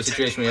ran into a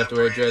situation where you have to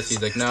wear a dress?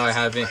 He's like, no, I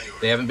haven't.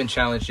 They haven't been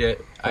challenged yet.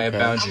 I have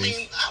Okay.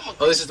 boundaries.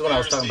 Oh, this is the one I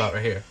was talking about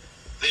right here.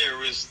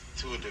 there is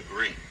to a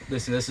degree.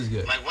 Listen, this is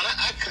good. Like when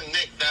I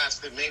connect dots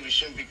that maybe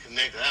shouldn't be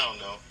connected, I don't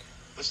know.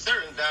 But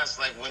certain dots,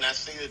 like when I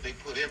see that they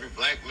put every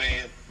black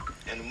man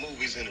in the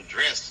movies in a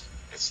dress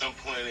at some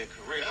point in their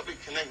career, I'll be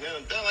connecting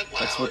them. They're like, wow,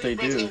 That's what they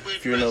everybody's do gonna wear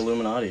if you're in the dresses.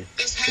 Illuminati.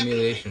 It's happening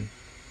to me. Simulation.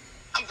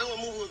 I'm doing a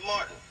movie with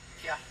Martin.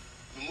 Yeah.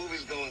 The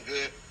movie's going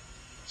good.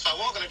 So I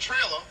walk in the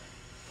trailer.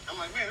 I'm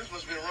like, man, this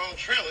must be the wrong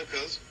trailer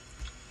because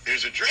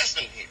there's a dress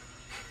in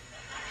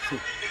here.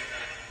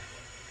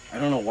 I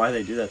don't know why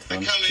they do that to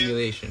them.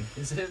 Simulation.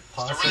 Is it Miranda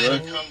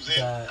possible comes in.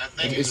 that I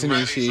think It's an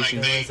Miranda's initiation.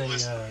 Like, there hey,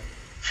 was listen,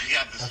 you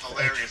got this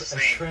hilarious a scene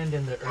trend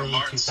in the where early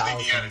Martin's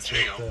sneaking out of 2000s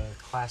jail. with the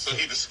So classic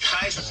he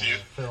disguises you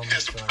film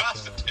as a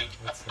prostitute.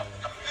 what's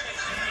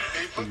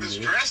He put this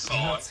dress on.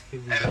 not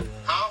Scooby-Doo, And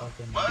how?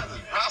 fucking- What? The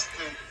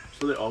prostitute?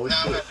 So they always Now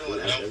I'm put not doing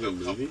it it. I in don't every feel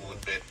movie? comfortable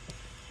with that.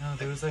 No,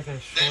 there was like a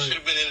That short. should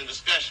have been in a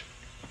discussion.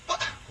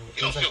 What?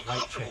 You don't It was feel like White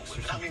comfortable Chicks with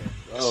or it. I mean,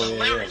 something. it's Oh, a yeah,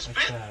 hilarious Like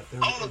bit. that.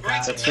 There All the was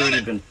greats that. have That's already done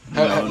it. been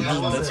That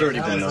known. was That's it. already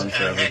That been was known it.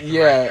 forever.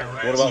 Yeah,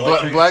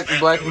 What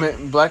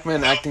about black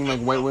men acting like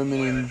white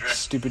women and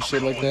stupid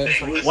shit like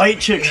that. White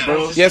chicks,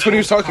 bro? Yeah, that's what he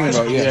was talking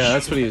about. Yeah, Yeah,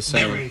 that's what he was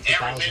saying. Early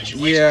 2000s.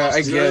 yeah, I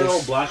You know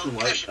guess. black and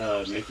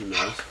white Mickey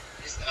Mouse?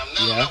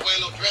 I'm not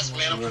wearing no dress,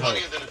 man. I'm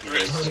funnier than a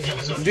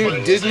dress.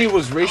 Dude, Disney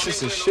was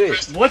racist as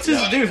shit. What's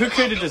his dude? Who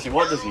created Disney?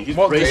 Walt Disney. He's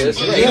Walt racist.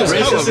 Disney. He's Yeah, he's racist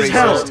hella as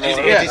hell.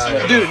 racist.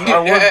 Yeah, dude,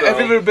 have you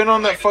ever been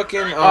on that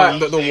fucking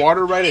the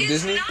water ride at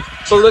Disney?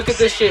 So look at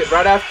this shit.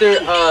 Right after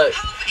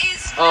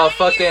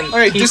fucking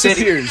Alright, he said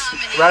disappears.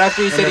 right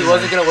after he said he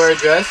wasn't gonna wear a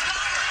dress.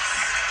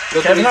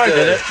 Look Kevin what Hart he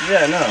did said. it.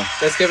 Yeah, no.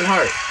 That's Kevin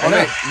Hart. Oh,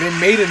 they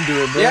made him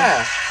do it, bro.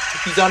 Yeah.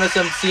 He's on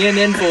some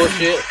CNN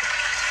bullshit.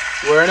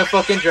 Wearing a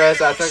fucking dress,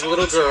 acting like a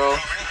little girl.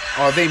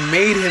 Oh, they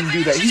made him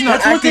do that. He's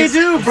not That's what acting, they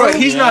do, bro.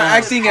 He's not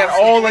acting at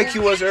all like he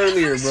was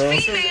earlier, bro.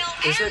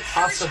 Is it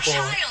possible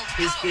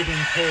he's getting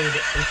paid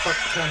a fuck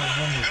ton of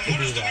money to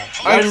do that?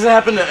 Why does it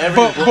happen to every?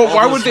 But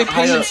why would they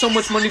pay him so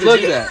much money to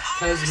do that?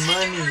 Because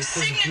money,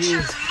 because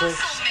views,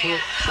 clicks,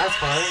 that's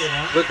why, you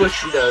know? Look what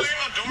she does.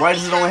 Why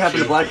does it only happen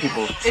to black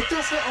people? It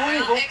doesn't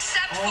only go.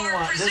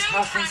 This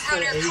happens to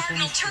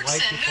Asians,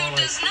 white people.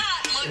 Like,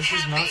 this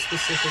is not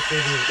specifically.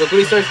 Look what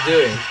he starts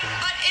doing.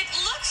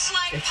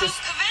 It's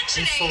just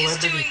in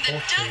celebrity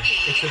culture.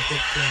 It's a big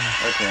thing.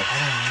 Okay. I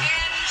don't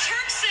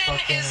know.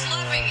 Fucking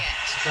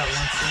that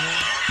one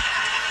singer.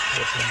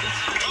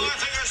 Well, I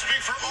think I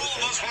speak for all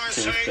of us when I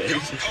say, go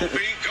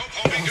Kobe, go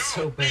Kobe, It's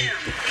so go. big.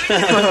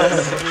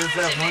 There's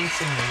that one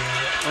singer.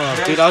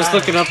 Oh, dude, I was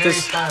looking up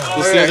this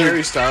Oh, the yeah, other.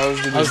 Harry Styles.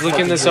 I was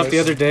looking this up the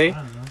other day.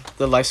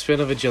 The lifespan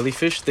of a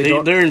jellyfish.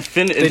 They're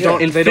infinity. They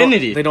don't.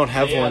 Infinity. They don't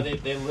have Yeah, one.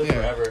 they live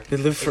forever. They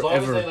live As long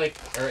as forever. they like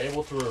are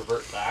able to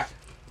revert back,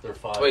 they're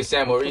fine. Wait,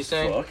 Sam, what were you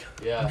saying? Fuck.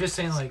 Yeah. I'm just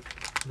saying, like,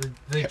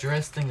 the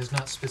dress thing is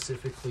not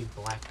specifically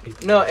black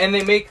people. No, and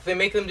they make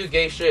them do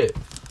gay shit.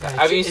 Yeah,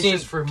 Have you it's seen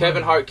just for Kevin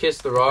money. Hart kiss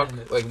The Rock And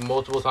it's- like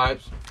multiple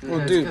times? Well,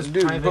 It's dude, 'cause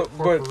dude, private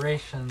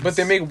corporations. but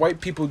they make white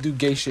people do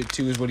gay shit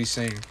too, is what he's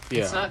saying. It's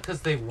Yeah. not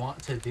because they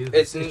want to do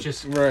It's this. It's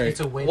just right.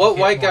 It's a way. What to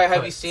get white more guy have you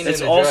clicks. seen It's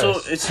in a also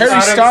dress? it's Harry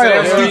just-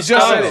 Styles. Sandler. He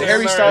just said it. Harry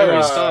Harry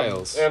Styles.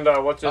 Styles.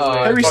 And what's his Uh,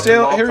 name? Harry Fucking Styles-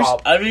 Rob Harry-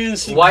 Top. I've even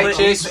seen White Clint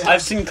chicks. Eastwood.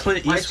 I've seen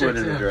Clint White Eastwood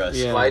chicks, in a yeah. dress.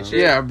 Yeah. White chick.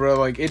 Yeah, bro.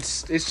 Like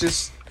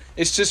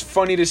it's just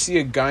funny to see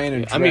a guy in a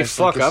dress. I mean, Like,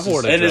 fuck, this I've is-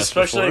 worn a And dress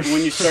especially before.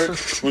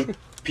 when you when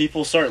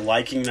people start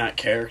liking that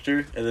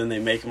character, and then they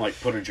make him like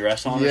put a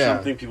dress on or Yeah.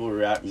 something, people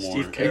react more.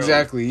 Steve Carell.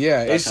 Exactly.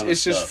 Yeah. That It's kind of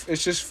just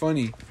it's just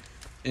funny,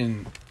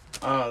 and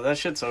That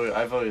shit's always.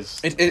 I've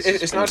always.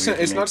 it's not weird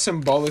to it's me. not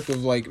symbolic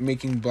of like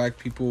making black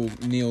people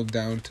kneel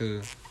down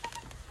to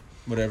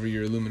whatever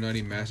your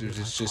Illuminati masters.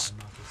 It's just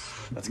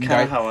That's kind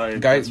guy- of how I.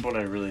 guy- That's what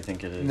I really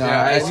think it is. Nah,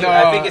 Yeah, no.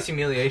 I think it's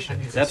humiliation.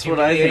 That's what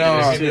I think No. it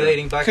is too.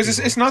 Humiliating black because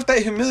people. it's not that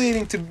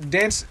humiliating to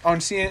dance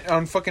on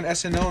on fucking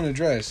SNL in a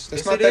dress.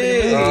 That's Yes, not it that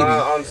is. humiliating.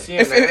 On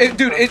CNN.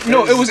 Dude,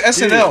 it was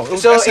SNL. It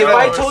was So SNL. if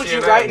I told you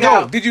right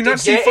now, No, did you not to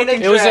see get in a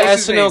fucking? It was an what's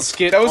his SNL name?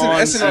 skit. That was an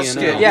on SNL CNN.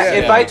 skit. Yeah,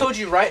 if Yeah. I told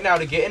you right now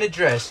to get in a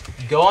dress,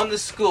 go on the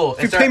school,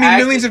 and You start pay me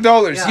acting- millions of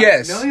dollars.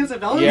 Yes. Millions of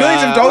dollars. Yeah,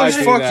 Millions of dollars. I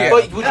do Fuck that. yeah.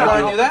 But would you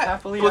want to do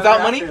that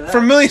without money? For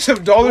millions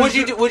of dollars.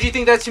 Would you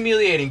think that's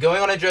humiliating?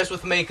 Going on a dress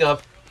with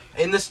makeup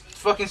in this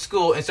fucking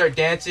school and start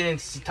dancing and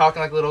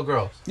talking like little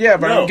girls. Yeah,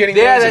 but No. I'm getting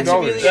Yeah, millions of that's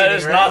dollars. humiliating. That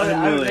is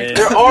not humiliating.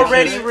 They're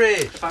already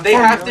rich. They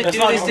have to That's do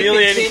not this to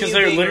humiliating because continue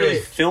they're being literally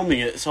rich. filming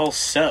it. It's all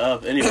set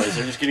up anyways.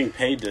 They're just getting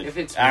paid If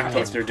to it's act like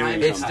private, they're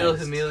doing It's something. still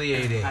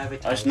humiliating.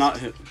 It's not.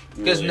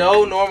 Because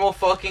no normal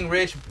fucking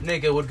rich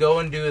nigga would go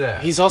and do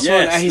that. He's also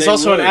Yes, he's they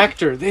also an would.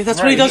 actor. That's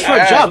what Right, he does he for a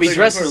acts. job. He They're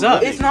dresses for a up.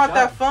 living. It's not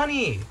that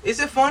funny. Is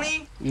it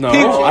funny? No,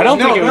 People- I don't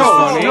think it was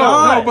funny.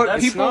 No, but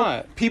That's people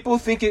not. people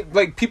think it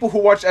like people who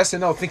watch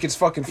SNL think it's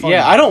fucking funny.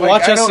 Yeah, I don't Like,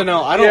 watch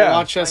SNL. I don't yeah.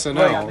 watch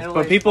SNL.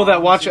 But people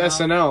that watch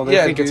SNL, they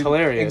Yeah, think it's dude,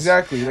 hilarious.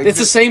 Exactly. Like, It's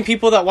the same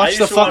people that I watch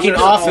used the to watch fucking SNL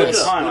all the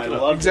Office. time. I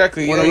loved it.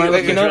 exactly. What am I like,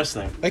 looking The up? dress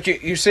thing. like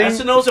you're saying.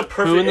 SNL's a Who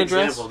perfect in the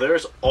dress? example.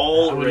 There's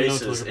all I wouldn't know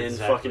races what to look in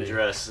exactly. fucking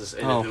dresses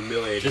and Oh.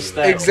 humiliating. Just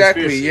them. that.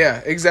 Exactly. Conspiracy.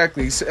 Yeah.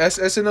 Exactly.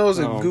 SNL is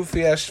a No.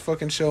 goofy ass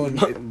fucking show,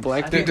 and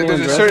Black There- people there's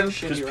in a dresses.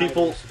 certain- Because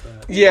people,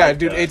 Yeah,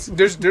 dude,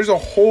 there's a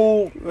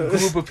whole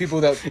group of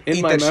people that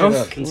eat that shit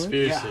up.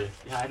 Conspiracy.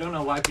 Yeah, I don't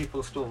know why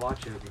people still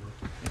watch it.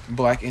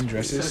 Black in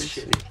dresses.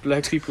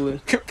 Black people.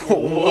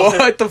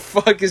 What the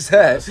fuck is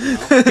that?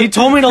 He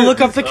told me to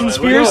look up the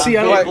conspiracy.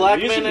 I don't. Black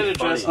man in a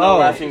dress. Oh.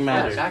 Laughing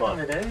matter. Back in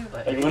the day,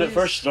 Like when it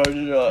first started,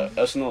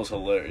 SNL was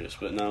hilarious,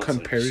 but now it's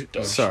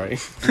like, Sorry.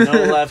 No it's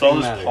all laughing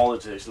this matter.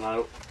 politics, and I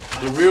don't.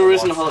 The real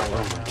reason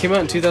Came out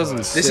in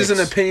 2006. This is an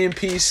opinion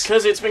piece.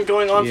 because it's been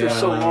going on Yeah. for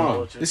so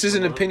long. This is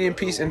an opinion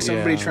piece and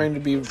somebody Yeah. trying to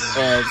be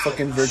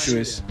fucking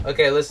virtuous.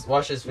 Okay, let's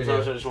watch this video.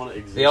 Sometimes I just want to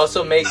exist. They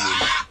also make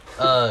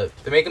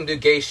they make him do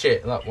gay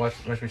shit.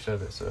 Watch me show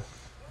this. So.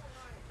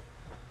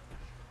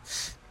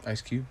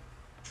 Ice Cube.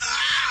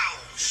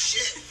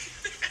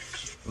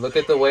 Look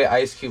at the way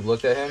Ice Cube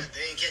looked at him,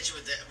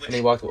 and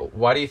he walked.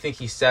 Why do you think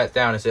he sat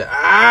down and said,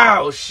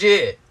 "Ow,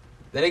 shit"?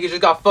 The nigga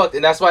just got fucked,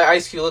 and that's why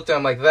Ice Cube looked at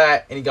him like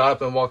that, and he got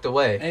up and walked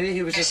away. Maybe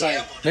he was just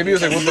like. Maybe he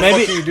was like, "What the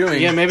fuck are you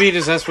doing?" Yeah, maybe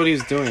that's what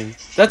he's doing.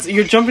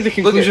 You're jumping to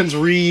conclusions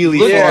really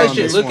Look far at on this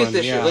shit. this Look one. at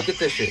this yeah. shit. Look at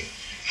this shit.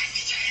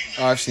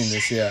 Oh, I've seen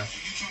this. Yeah.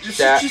 This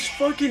that- is just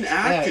fucking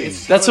acting.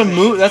 That's a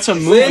movie. That's a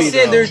movie.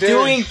 Listen, though. they're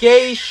doing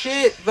gay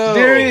shit though.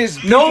 There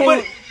is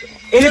nobody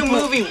in a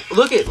movie.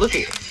 Look it.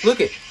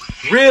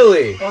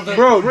 Really,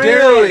 Bro,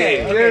 really.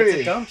 It's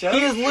a dumb joke.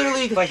 He is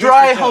literally Like, here's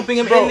dry the joke. humping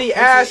him Bro, in the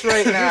ass right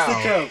Here's the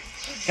now. joke.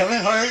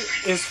 Kevin Hart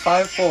is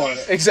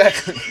 5'4".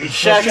 Exactly.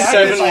 Shaq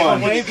Shaq is like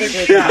 7'1". way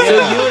bigger than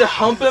So him. you would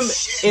hump him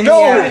in No,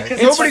 the ass.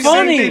 It's Nobody's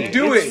funny. saying they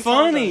do it's it.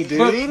 funny, dude.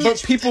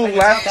 But people Like, it's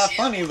not laugh. that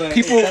funny, but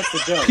People that's the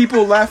joke.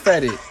 people laugh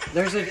at it.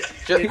 There's a.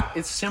 Ju-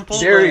 It's simple.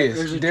 but Darius,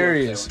 there's a joke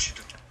Darius.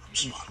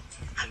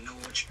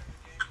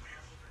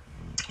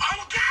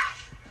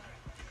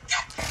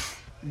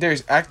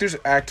 There's actors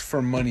act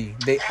for money.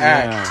 They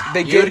act.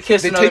 They You would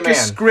kiss They another take a man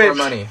script. for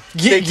money.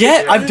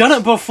 Yeah, I've done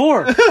it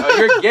before. Oh,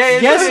 you're gay.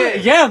 As Yes,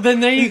 shit. yeah.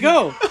 Then there you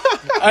go.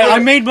 I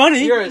made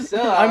money. You're a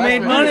sellout. I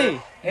made money.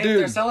 Hey, Dude.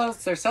 they're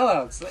sellouts. They're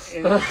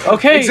sellouts.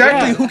 Okay,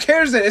 Exactly. yeah. Who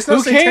cares then? It's not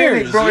Who satanic,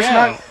 cares? bro.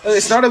 Yeah.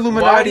 It's not Why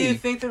Illuminati. do you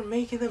think they're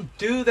making them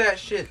do that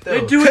shit though?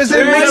 They do Because it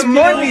They're makes making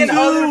money.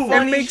 other It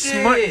funny makes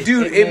shit. money,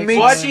 dude. It It makes makes.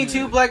 Watching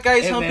two black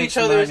guys It hump makes each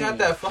other is money. not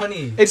that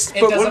funny. It's.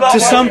 It But doesn't what To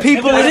about- some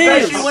people it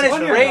Especially is. when it's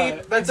Funny or rape.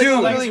 not? That's Dude,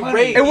 like literally it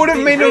rape. It would have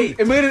He's made no. raped.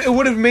 It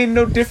would have made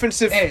no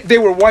difference if Hey. they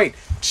were white.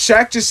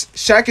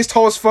 Shaq is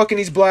tall as fuck and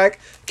he's black.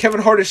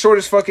 Kevin Hart is short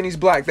as fuck and he's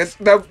black.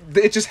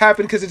 It just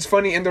happened because it's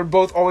funny and they're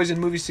both always in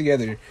movies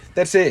together.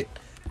 That's it.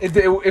 If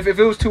it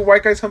was two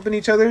white guys humping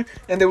each other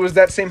and there was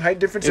that same height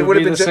difference, It it would would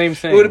have be been the same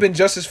thing. It would have been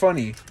just as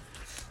funny.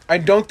 I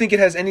don't think it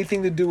has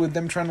anything to do with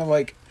them trying to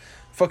like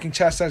fucking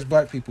chastise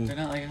black people. They're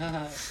not like,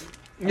 haha.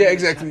 Yeah,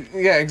 exactly.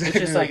 Yeah, It's exactly.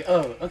 just like,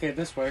 oh, okay,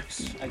 this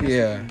works. I guess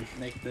Yeah. we can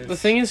make this. The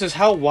thing is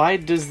how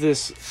wide does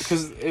this?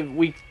 Because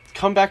we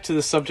come back to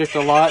the subject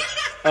a lot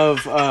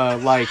of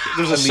like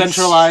there's a Elites.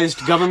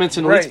 centralized governments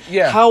and elites. Right,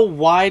 yeah. How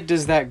wide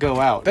does that go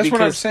out? That's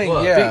what I'm Because saying.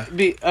 What? Yeah.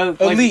 like,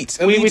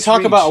 Elites. we Elites talk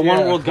reach, about a one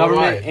yeah. world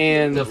government Why?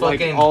 and the like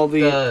fucking all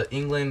the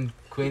England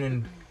Queen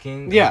and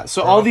King. yeah.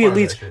 So they're all the part of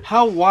that elites. shit.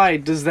 How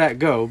wide does that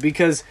go?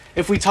 Because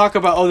if we talk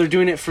about they're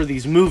doing it for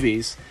these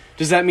movies,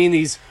 does that mean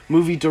these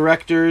movie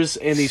directors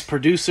and these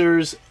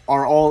producers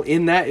are all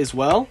in that as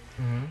well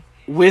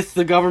with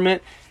the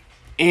government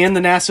and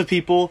the NASA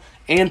people?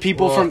 And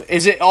people Well, from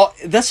is it all?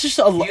 That's just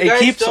You it guys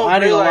keeps don't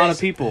adding a lot realize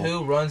of people.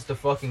 Who runs the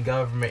fucking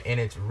government and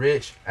it's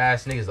rich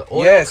ass niggas. The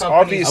oil Yes,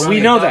 companies obviously. run We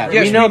the know that. government.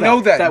 Yes, we know we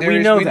know that. that. There We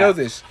is- know we that. know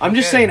this. I'm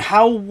just Okay. saying,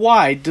 how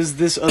wide does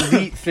this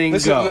elite thing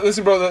go?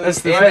 Listen, bro.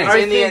 That's the And thing. it's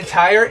in the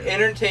entire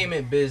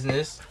entertainment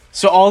business.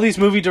 So all these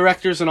movie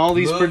directors and all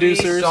these Movie,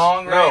 producers.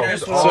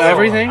 songwriters, No. all So of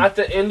everything? them. At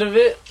the end of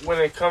it, when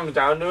it comes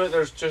down to it,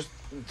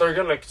 they're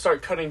gonna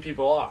start cutting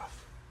people off.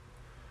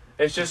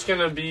 It's just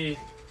gonna be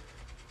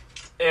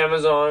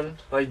Amazon,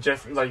 like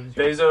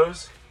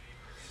Bezos.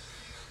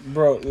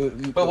 Bro,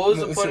 But what was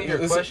the point of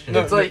your question?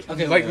 No, It's like-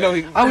 Okay, like wait, no.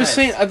 wait. I was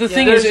saying the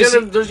thing There's is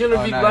gonna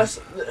Oh, be nice. less.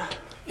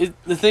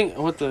 the thing.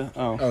 What the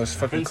oh Oh, it's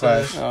fucking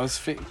Princess. class. oh it's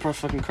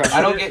fucking crap.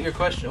 I don't get your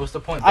question. What's the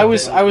point? I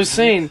was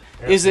saying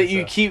is that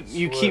you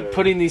keep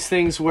putting these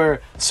things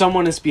where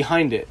someone is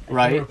behind it,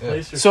 right?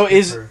 So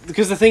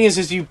because the thing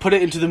is you put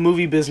it into the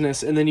movie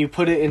business and then you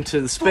put it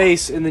into the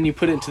space and then you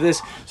put it into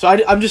this. So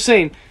I'm just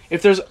saying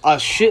if there's a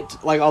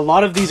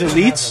lot of these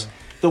elites,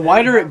 the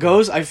wider it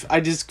goes, I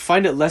just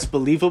find it less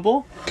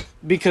believable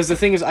because the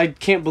thing is I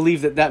can't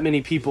believe that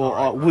many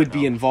people would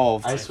be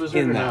involved Ice Wizard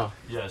in or that. no?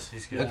 Yes,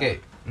 he's good. Okay,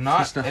 not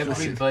He's not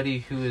everybody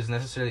who is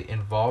necessarily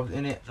involved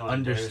in it Johnny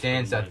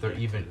understands Darius that they're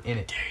even in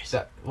it.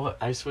 That what?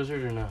 Ice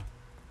Wizard or no?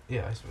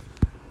 Yeah, I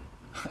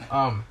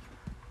swear.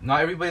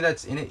 Not everybody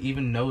that's in it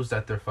even knows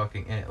that they're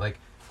fucking in it. Like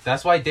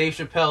that's why Dave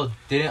Chappelle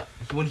didn't.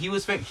 When he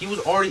was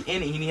already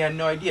in it and he had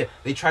no idea.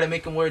 They tried to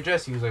make him wear a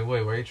dress. He was like,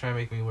 "Wait, why are you trying to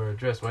make me wear a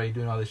dress? Why are you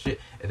doing all this shit?"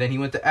 And then he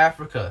went to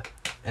Africa.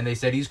 and they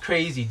said he's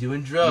crazy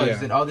doing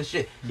drugs and all this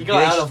shit. He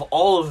got out of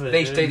all of it.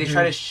 They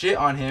try to shit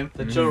on him.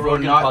 The Joe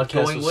Rogan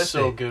podcast was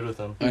so good with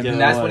him. And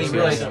that's when he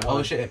realized,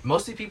 oh shit,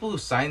 most of the people who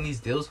sign these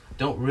deals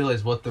don't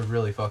realize what they're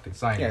really fucking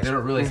signing. They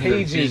don't realize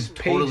pages.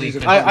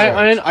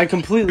 I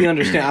completely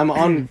understand. I'm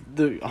on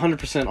the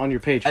 100% on your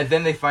page. And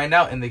then they find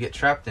out and they get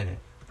trapped in it.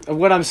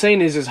 What I'm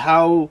saying is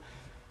how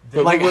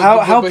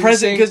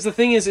present, because the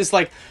thing is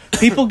like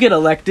people get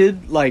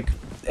elected like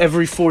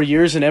every 4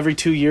 years and every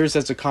 2 years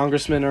as a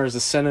congressman or as a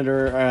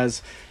senator or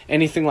as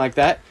anything like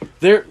that.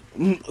 There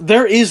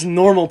is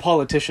normal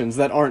politicians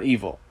that aren't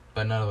evil,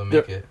 but none of them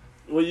make it.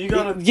 Well, you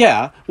gotta.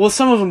 Yeah, well,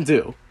 some of them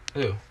do.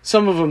 Who?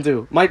 Some of them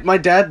do. My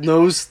dad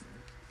knows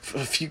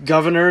a few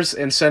governors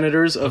and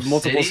senators of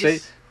multiple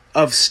states.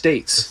 Of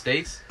states. The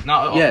states?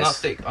 Not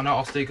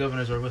all state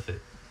governors are with it.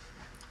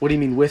 What do you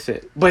mean with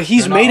it? But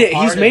he's made it.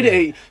 He's made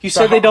it. You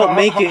said they don't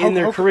make it in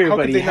their career,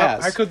 but he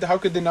has. How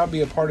could they not be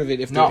a part of it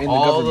if not they're in the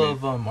government? All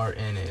of them are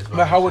in it.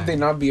 But how would they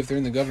not be if they're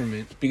in the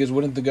government? Because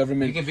wouldn't the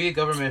government? You can be a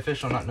government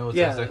official and not know what's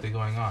exactly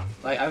going on.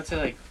 Like I would say,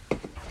 like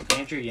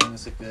Andrew Yang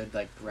is a good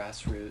like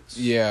grassroots.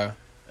 Yeah.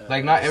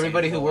 Like not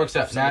everybody who works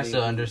at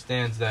NASA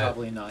understands that.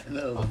 Probably not.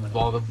 Of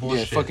all the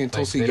bullshit. Yeah, fucking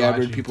Tulsi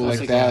Gabbard, people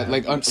like that.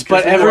 Like,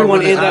 but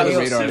everyone in that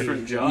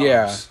different jobs.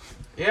 Yeah.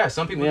 Yeah,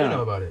 some people do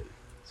know about it.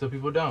 Some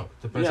people don't.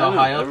 Depends how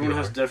high up you are. Everyone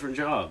has different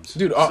jobs.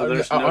 Dude,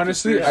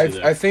 honestly,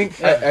 I think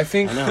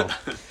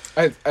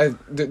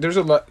there's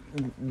a lot.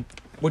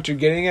 What you're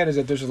getting at is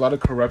that there's a lot of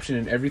corruption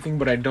in everything,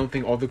 but I don't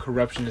think all the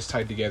corruption is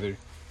tied together.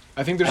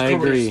 I think there's. I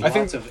agree. I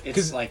think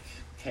it's like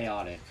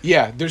chaotic.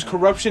 Yeah, there's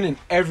corruption in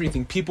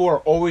everything. People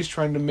are always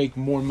trying to make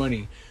more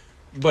money.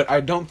 But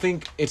I don't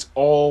think it's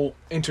all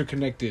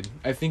interconnected.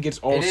 I think it's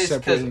all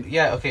separate.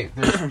 Yeah, okay.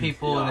 There's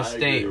people in the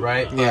state,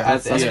 right? Yeah,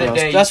 at the end of the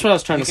day, that's what I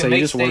was trying to say. You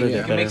just worded it better.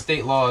 You can make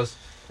state laws,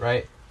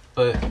 right?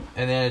 But at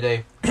the end of the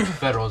day,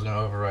 federal is going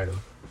to override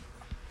them.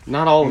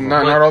 Not all of them.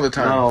 Not all the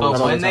time.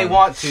 But when they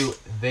want to,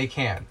 they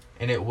can.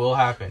 And it will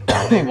happen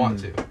when they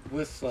want to.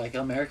 With, like,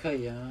 America,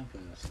 yeah.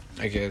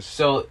 I guess.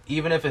 So,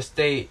 even if a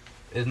state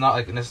is not,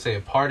 like, necessarily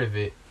a part of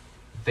it,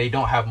 they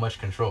don't have much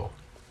control.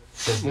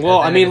 Well,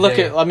 I mean,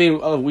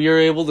 we are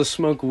able to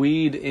smoke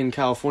weed in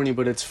California,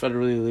 but it's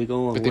federally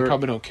illegal. But they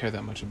probably don't care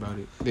that much about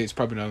it. It's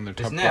probably not on their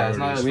top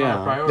priorities. It's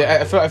not a priority.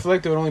 I feel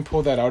like they would only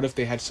pull that out if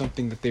they had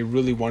something that they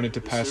really wanted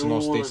to pass in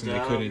all states and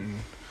they couldn't.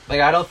 Like,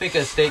 I don't think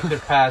a state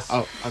could pass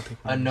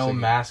a no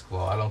mask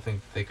law. I don't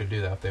think they could do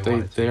that if they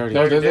wanted to.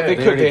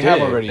 They have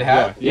already. They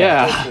have?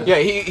 Yeah. Yeah,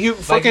 he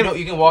fucking... Like,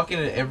 you can walk in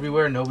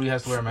everywhere, nobody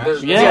has to wear a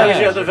mask.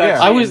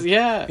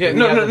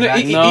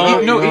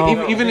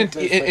 Even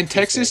in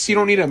Texas, you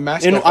don't need a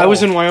mask. I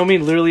was in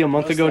Wyoming literally a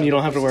month ago, and you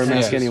don't have to wear a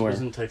mask anywhere.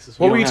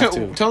 What were you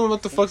telling them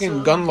about the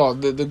fucking gun law,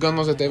 the gun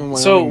laws that they have in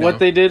Wyoming? So, what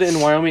they did in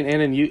Wyoming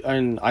and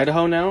in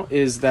Idaho now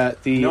is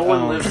that no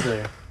one lives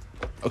there.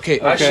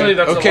 Okay. Actually,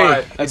 that's a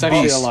lie. That's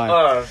actually a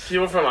lie.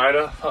 People from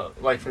Idaho,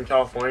 like from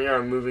California,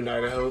 are moving to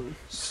Idaho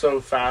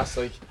so fast.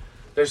 Like,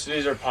 their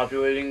cities are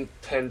populating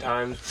 10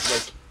 times.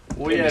 Like,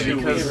 well, yeah,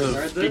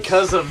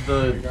 because of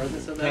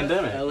the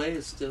pandemic. LA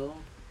is still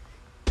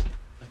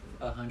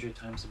 100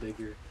 times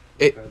bigger.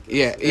 But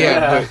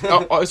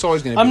it's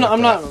always gonna be.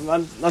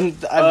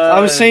 I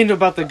was saying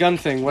about the gun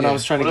thing when I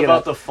was trying to get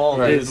about the fault.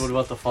 What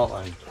about the fault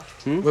line?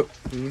 Can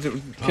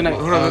I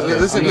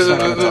listen to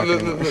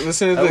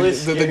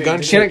the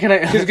gun shit? Can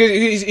I? Because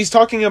he's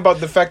talking about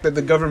the fact that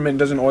the government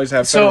doesn't always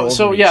have.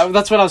 So yeah,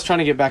 that's what I was trying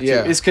to get back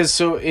to. Is because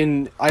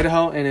in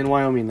Idaho and in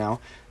Wyoming now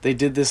they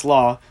did this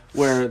law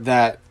where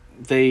that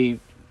they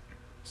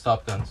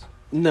stop guns.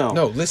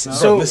 No, listen.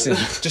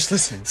 Just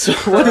listen. So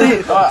what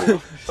they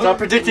stop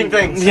predicting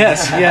things.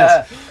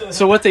 Yes.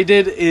 So what they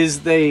did is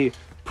they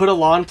put a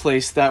law in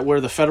place that where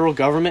the federal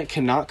government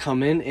cannot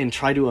come in and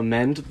try to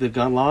amend the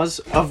gun laws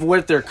of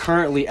what they're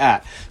currently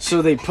at.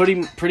 So they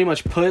pretty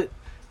much put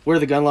where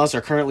the gun laws are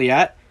currently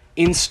at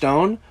in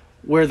stone,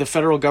 where the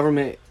federal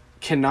government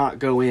cannot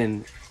go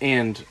in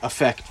and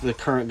affect the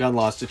current gun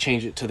laws to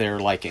change it to their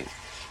liking.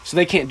 So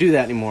they can't do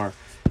that anymore,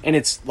 and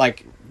it's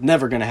like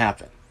never going to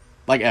happen,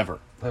 like ever.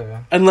 Okay.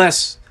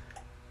 Unless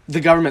the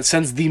government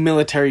sends the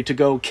military to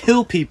go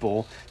kill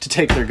people to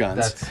take their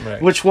guns,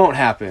 which won't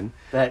happen.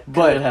 That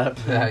could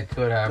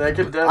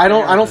happen. I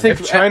don't think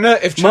if China,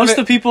 most of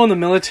the people in the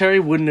military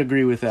wouldn't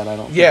agree with that. I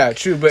don't. Yeah,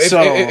 true. But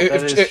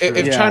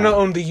if China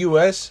owned the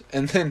U.S.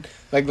 and then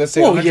let's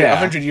say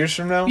 100 years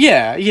from now,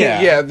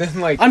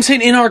 then I'm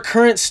saying in our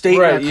current state,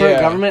 in our current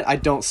government, I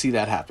don't see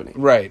that happening.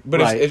 Right, but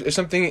if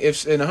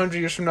in 100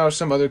 years from now,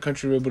 some other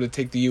country were able to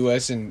take the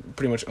U.S. and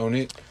pretty much own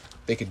it,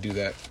 they could do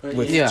that.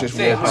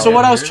 So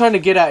what I was trying to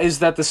get at is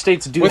that the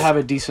states do have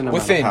a decent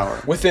amount of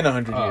power within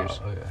 100 years.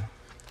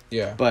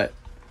 Yeah, but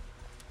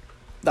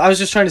I was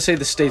just trying to say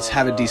the states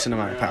have a decent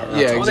amment of power.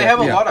 Yeah, well, they have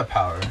a lot of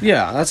power.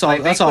 Yeah, that's all.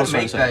 Like, that's all I was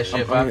trying trying to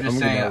say. I'm just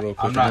saying.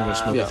 I'm not gonna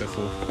smoke that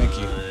fool. Thank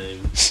you.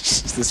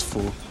 This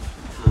fool.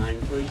 Time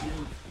for you.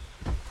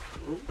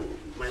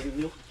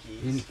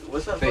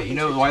 What's that? You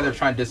know why they're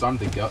trying to disarm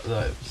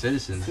the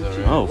citizens, though,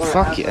 right? Oh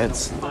fuck yeah!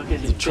 It's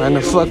trying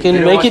to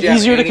fucking make it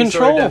easier to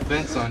control.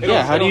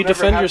 Yeah, how do you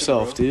defend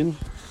yourself, dude?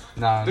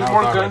 Nah, There's not more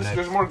with our guns. redneck.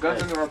 There's more guns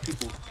than there are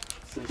people.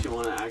 Since you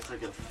want to act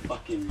like a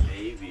fucking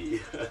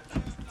baby.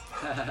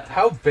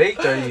 How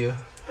baked are you?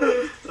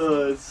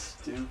 Oh, it's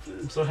stupid.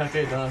 I'm so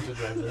happy I don't have to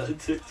drive that.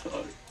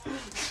 TikTok.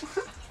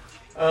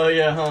 Oh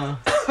yeah,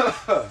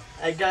 huh?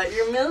 I got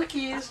your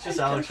milkies. Just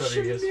Alex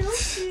Rodriguez.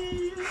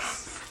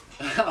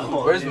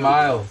 Where's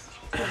Miles?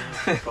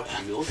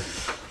 Fucking milk.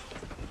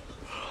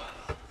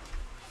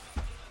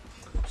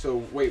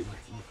 So wait,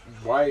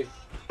 why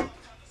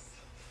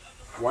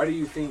do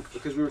you think?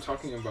 Because we were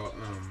talking about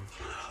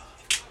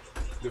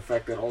the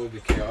fact that all of the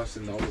chaos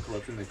and all the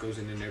corruption that goes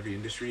in every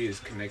industry is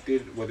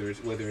connected, whether it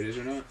is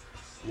or not.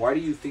 Why do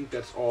you think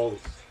that's all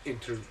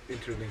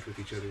interlinked with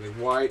each other?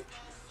 Like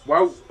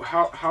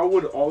how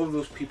would all of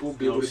those people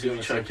be able to be on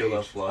the same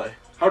page?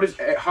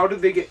 How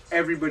did they get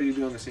everybody to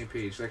be on the same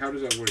page? Like, how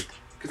does that work?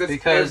 Because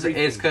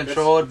it's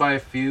controlled by a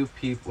few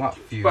people. Not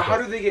few. But how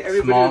do they get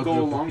everybody to go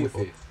along with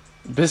it?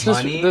 Business.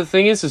 Money? The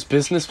thing is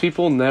business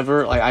people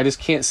never like. I just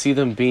can't see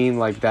them being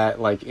like that,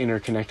 like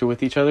interconnected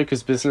with each other.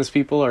 Because business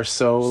people are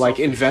so like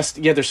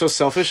Yeah, they're so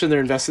selfish and they're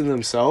invested in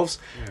themselves.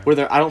 Yeah.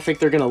 Where I don't think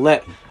they're gonna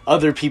let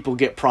other people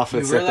get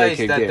profits You that they realize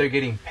could that get. they're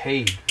getting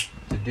paid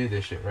to do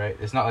this shit, right?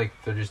 It's not like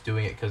they're just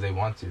doing it because they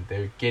want to.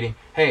 They're getting,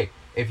 hey,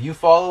 if you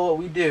follow what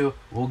we do,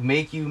 we'll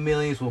make you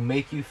millions. We'll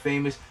make you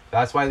famous.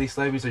 That's why these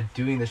celebrities are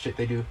doing the shit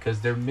they do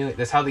because they're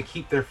That's how they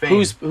keep their fame.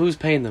 Who's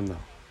paying them though?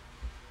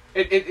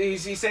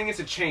 He's saying it's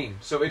a chain,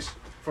 so it's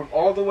from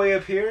all the way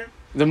up here.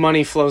 The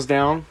money flows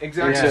down.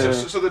 Exactly. Yeah.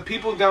 So the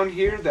people down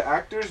here, the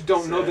actors,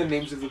 don't know the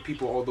names of the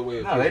people all the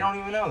way up here. No, they don't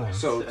even know them.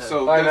 So that's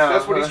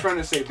what he's trying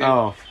to say.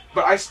 Oh.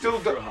 But I still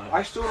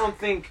don't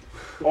think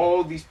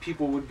all these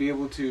people would be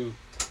able to,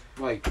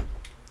 like.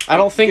 I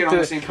don't think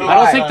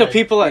the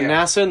people at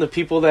NASA and the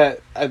people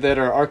that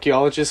are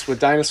archaeologists with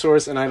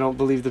dinosaurs, and I don't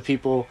believe the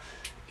people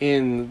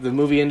in the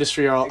movie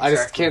industry are all. Exactly.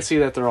 I just can't see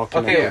that they're all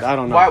connected. Okay, I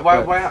don't know. Why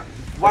not?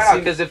 Why not?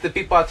 Because if the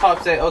people at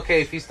top say, okay,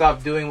 if you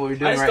stop doing what you're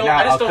doing right now,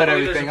 I'll cut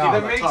everything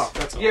off.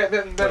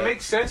 That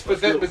makes sense.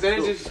 But then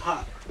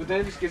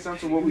it just gets down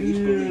to what we each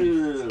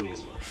believe.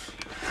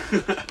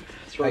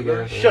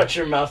 Shut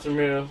your mouth,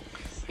 Ramiro.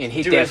 And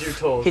hit Do that. as you're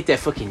told. Hit that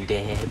fucking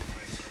dab.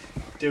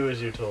 Do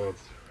as you're told.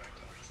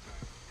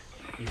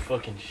 You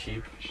fucking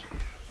sheep.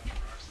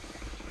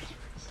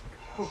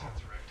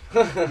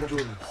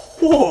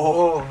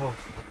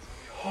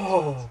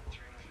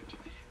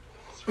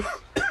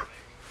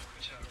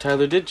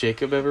 Tyler, did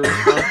Jacob ever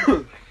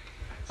respond?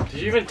 Did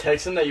you even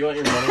text him that you want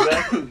your money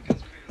back?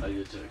 I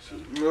did text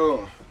him.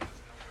 No.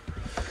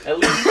 At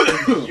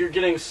least you're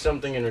getting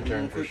something in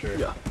return for sure.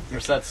 Yeah.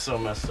 Which that's so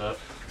messed up.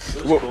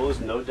 What's cool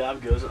is no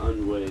dab goes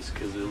unwaste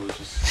because it was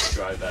just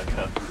dry back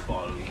up from the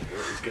bottom.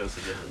 It goes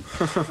again.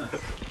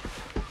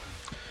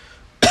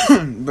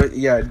 But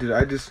yeah, dude,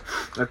 I just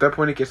at that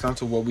point it gets down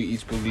to what we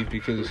each believe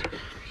because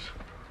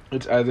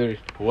it's either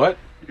what?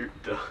 You're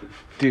done.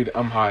 Dude,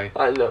 I'm high.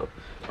 I know.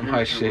 I'm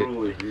high shit.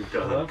 You're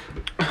done.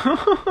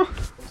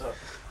 What's up?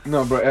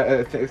 No, bro,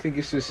 I think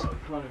it's just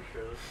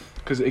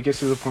because it gets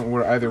to the point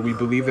where either we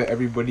believe that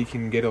everybody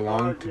can get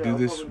along to do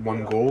this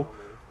one goal,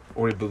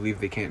 or we believe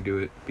they can't do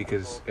it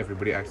because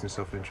everybody acts in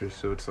self-interest.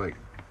 So it's like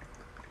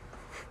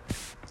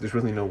there's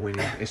really no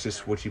winning. It's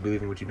just what you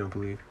believe and what you don't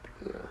believe.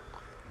 Yeah.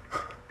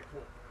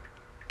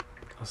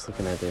 I was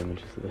looking at the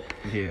images of it.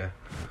 Yeah.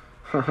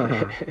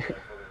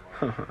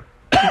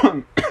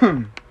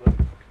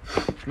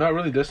 No, it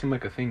really does seem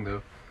like a thing,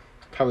 though.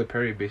 Tyler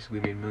Perry basically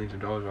made millions of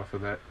dollars off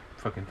of that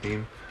fucking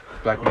theme.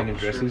 Black men in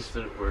dresses. Shrooms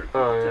didn't work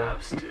Oh, with yeah.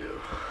 dabs, too.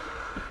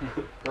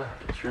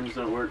 Shrooms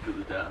don't work with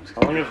the dabs.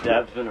 How long have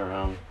dabs been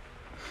around?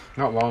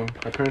 Not long.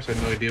 My parents had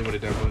no idea what a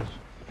dab was.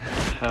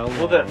 How long?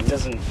 Well, that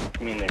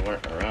doesn't mean they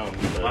weren't around.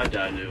 But My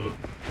dad knew.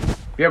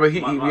 Yeah, but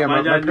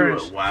My dad knew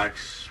parents. what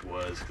wax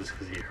was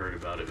because he heard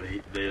about it,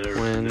 but there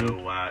When was no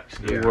wax.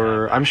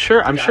 No I'm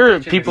sure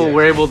people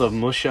were able to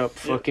mush up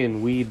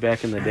fucking weed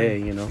back in the day,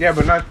 you know. Yeah,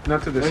 but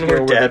not to the When scale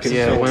we're where dabs. they can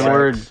Yeah, sell when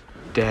wax.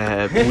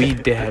 we're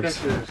weed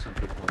dabs.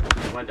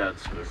 My dad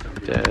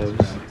smoked.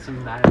 Dabs.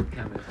 Some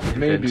biochemist.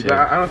 Maybe, but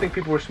I don't think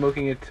people were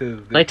smoking it to.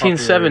 The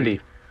 1970.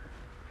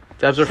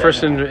 Dabs were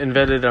first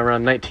invented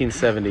around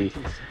 1970.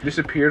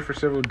 Disappeared for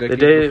several decades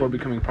day- before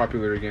becoming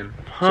popular again.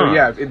 Huh. So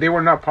yeah, they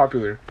were not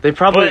popular. They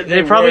probably But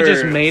they probably were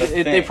just made a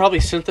it. They thing.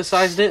 probably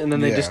synthesized it and then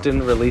they Yeah. just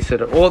didn't release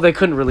it. Well, they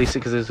couldn't release it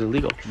because it was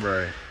illegal.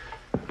 Right.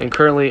 And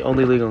currently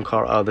only legal in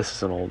Colorado. Oh, this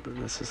is an old.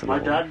 My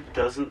dad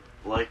doesn't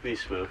like me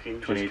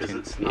smoking just because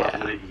it's not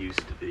what it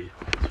used to be.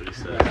 That's what he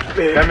said.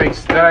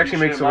 That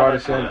actually makes a lot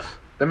of sense.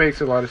 That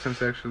makes a lot of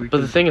sense actually. But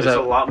the thing is It's that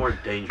a lot more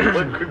dangerous.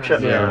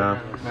 yeah.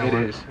 It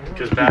is.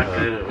 Because back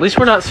then, At least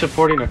we're not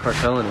supporting a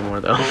cartel anymore,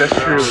 though. That's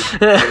true.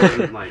 It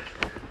wasn't like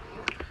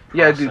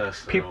Yeah, dude.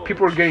 processed at all.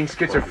 People are getting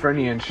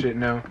schizophrenia and shit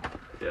now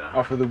Yeah.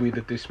 off of the weed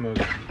that they smoke.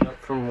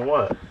 From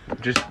what?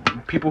 Just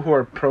people who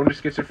are prone to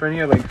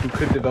schizophrenia, like who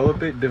could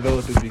develop it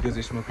because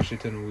they smoke a shit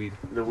ton of weed.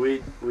 The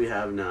weed we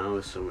have now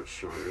is so much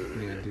stronger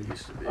than Yeah, it dude.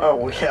 used to be.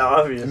 Oh, yeah,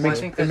 obviously.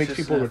 It makes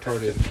people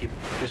retarded.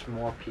 Just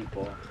more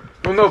people.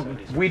 Well, no,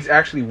 weed's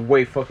actually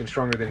way fucking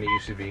stronger than it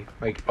used to be.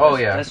 Like, Oh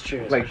yeah. That's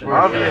true. like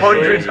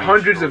especially-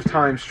 hundreds of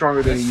times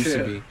stronger than it That's used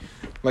to true. be.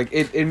 Like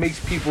it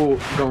makes people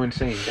go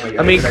insane. Like,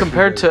 I mean, it actually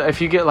compared does. to if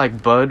you get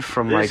like bud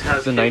from This like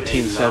has the been a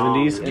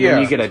 1970s, and Yeah.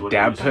 then you get a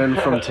dab pen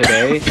from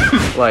today,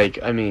 like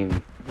I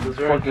mean, Those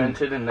were Fucking-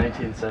 invented in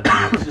 1970.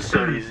 It's just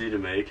so easy to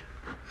make,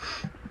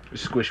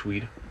 squish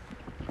weed.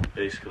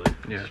 basically.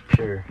 Yeah.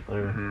 Pure.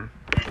 Literally. hmm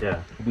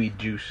Yeah, Weed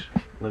juice.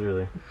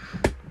 literally.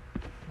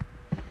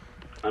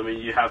 I mean,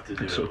 you have to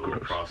do So a little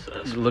gross.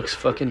 process. it looks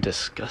fucking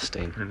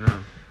disgusting. I know.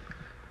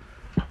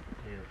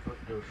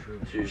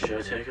 Dude, should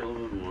I take a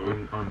little bit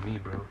more? On me,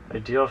 bro. Hey,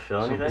 do y'all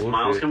feel Some anything? Is bullshit.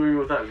 Miles coming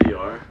with that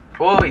VR?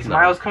 Oh, wait,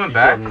 Miles coming You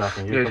back? feel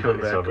nothing. Yeah, You're he's coming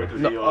completely back. sober.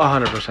 With the No,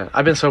 VR? 100%.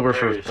 I've been sober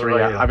for Hey, 3.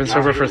 what about you? I've been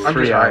sober for I'm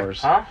 3 just high.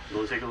 hours. Huh? You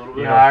want to take a little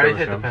bit? No, I already feel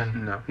hit the the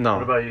pen. No. What No.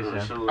 about you, Just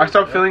a Sam? little I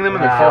stopped bit. feeling them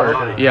in the Nah, car.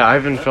 okay. Yeah, I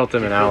haven't felt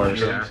them in hours.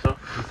 Yeah.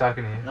 He's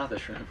talking to you. Not the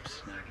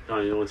shrimps. No,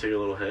 you want to take a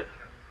little hit?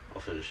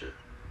 I'll finish it.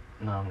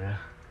 No, I'm good.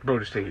 Bro,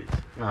 just take it.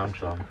 No, I'm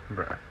chill.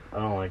 Bruh. I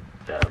don't like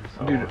dabs.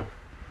 I Dude. don't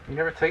You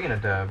never taken a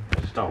dab. I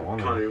just don't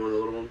want Connor, to. you want a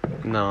little one?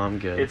 No, I'm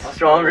good. It's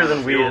stronger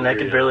than weed, and I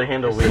can barely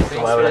handle weed,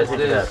 so why would I take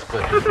that?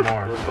 But it's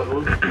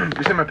more.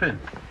 Just in my pen.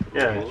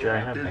 Yeah, I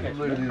have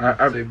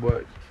to. Say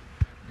what?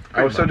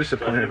 I was so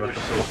disappointed about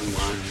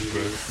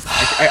this.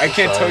 I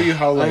can't tell you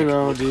how, like... I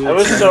know, dude. I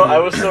was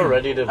so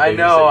ready to. I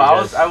know.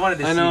 babysit you I wanted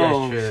to I see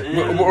know. that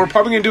shit. We're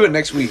probably going to do it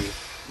next week.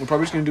 We're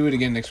probably just going to do it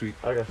again next week.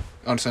 Okay.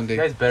 On You Sunday.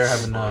 guys better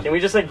have enough. Can we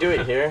just like do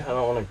it here? I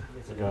don't want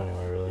to go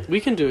anywhere really. We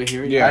can do it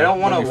here. Yeah. I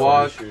don't want that'd to be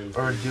walk fun.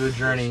 or do a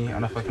journey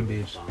on a fucking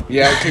beach.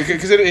 Yeah,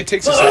 because it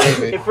takes us out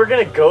of it. If we're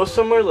gonna go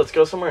somewhere, let's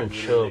go somewhere and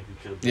chill.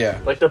 Yeah.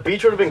 Like the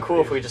beach would have been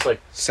cool if we just like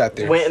Sat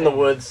there. went in the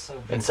woods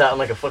and sat on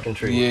like a fucking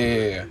tree.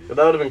 Yeah. But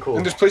that would have been cool.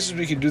 And there's places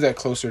we could do that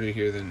closer to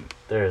here than...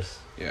 There's.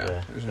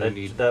 Yeah. There's no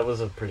need. That was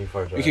a pretty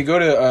far drive. We could go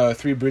to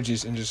Three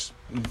Bridges and just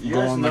You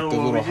go guys on like know the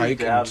when we little do hike and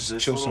dabs, just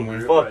this chill little somewhere.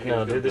 group Fuck right no,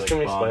 here dude, is there's like too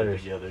many bonded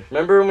spiders. together.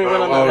 Remember when we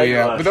went on that Oh hike?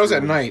 yeah, but that was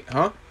at night,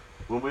 huh?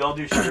 When we all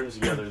do shrooms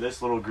together,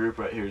 this little group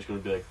right here is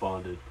going to be like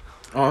bonded.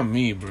 On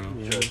me, bro.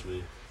 Trust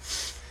me.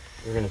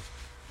 We're gonna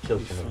kill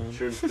someone.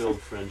 Shrooms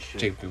build friendship.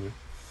 Jake Boober.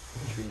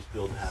 Shrooms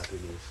build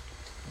happiness.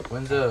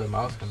 When's the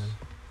mouse coming?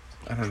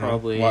 I don't know.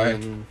 Probably Why?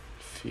 in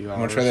a few hours. I'm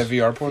gonna try that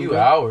VR A porn. few bro?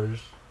 hours.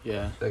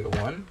 Yeah. Like a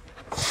one?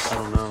 I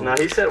don't know. Now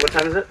he said, what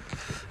time is it?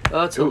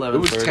 Oh, it's It 11:30.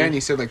 was 10. He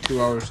said like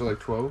 2 hours to like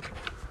 12.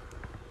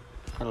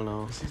 I don't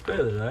know. He's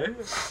better, right?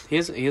 He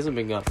hasn't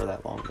been gone for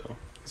that long though.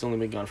 He's only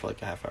been gone for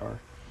like a half hour.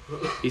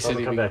 He said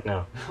he'd Come be back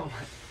now.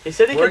 He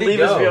said he Where'd could he leave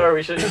his go? VR.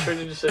 We should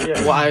just say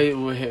yeah.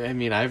 Well, I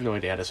mean, I have no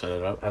idea how to set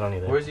it up. I don't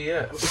either. Where's he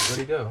at? Where'd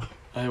he go?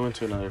 I went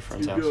to another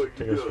friend's house. To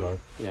go smoke.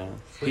 Yeah.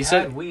 We He had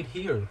said. weed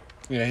here.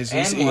 Yeah, his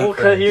And he, weed. Well,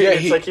 cause Yeah,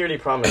 it's he- like he already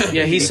promised.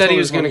 Yeah, he He said told he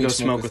his was gonna homie go to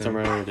smoke smoke with with him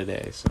him. earlier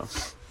today. So.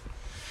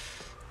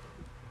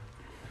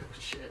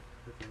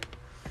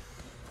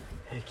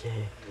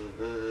 Okay.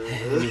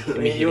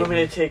 You want me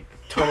to take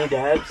 20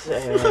 dabs?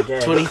 I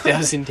guess.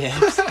 20,000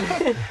 dabs.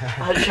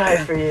 I'll try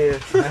it for you.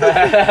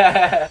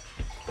 I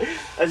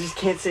just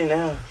can't say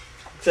no.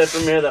 Except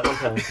for Mira that one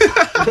time.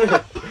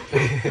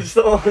 It's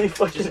the only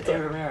fucking Just hey,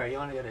 time. Romero, you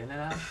want to get in and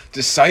out?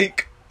 just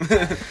psych.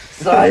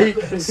 Psych.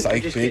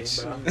 Psych, Just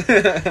bitch.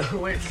 kidding, bro.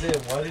 Wait,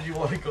 Sam, why did you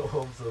want to go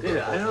home so bad? Dude,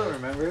 I don't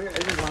remember. I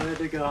just wanted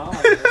to go home.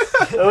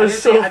 That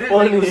was so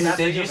funny.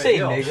 Did you say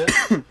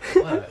nigga?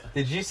 What?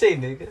 Did you say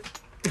nigga?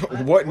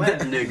 What? When?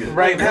 Nigga.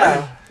 Right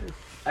now.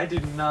 I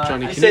did not.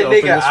 Johnny, I You can said you open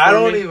nigga. this I for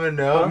don't me? even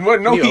know.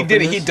 What? No, Can you he open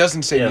didn't. this? He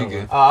doesn't say Yeah.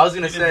 nigga. Oh, I was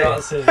gonna did say.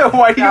 not say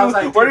Why do I you? was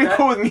like, Why are dude, you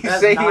cool with me that's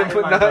saying not it, in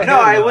but my not? brain. No,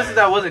 I wasn't.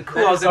 That wasn't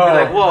cool. I was gonna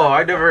be like, whoa,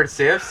 I never heard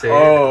Sam say it.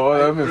 Oh,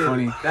 that would be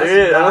funny. That's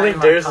Dude, I not don't in think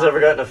my Darius has comp. ever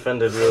gotten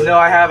offended, really. No,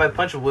 I have. I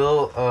punched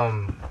Will.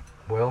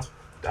 Will.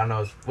 I don't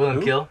know. Will and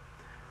Who? Kill.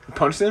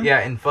 Punched him?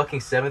 Yeah, in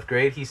fucking 7th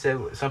grade, he said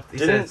something.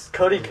 He Didn't said,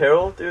 Cody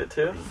Carroll do it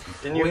too?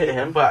 Didn't you hit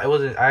him? But it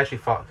wasn't. I actually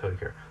fought Cody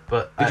Carroll.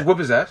 But Did you whoop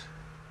his ass?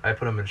 I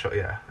put him in show.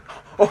 Yeah.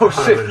 Oh Put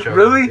him in shit! show.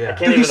 Really? Yeah. Can't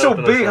Dude, he's even so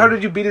open this big. one. How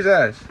did you beat his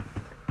ass?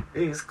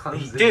 He's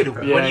clumsy. Dude,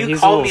 Yeah, when you he's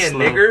a called me a little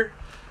slow. nigger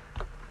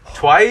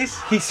twice,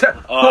 He said.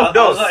 I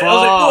no. was like,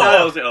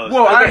 whoa.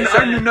 Whoa! Okay,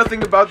 I knew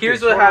nothing about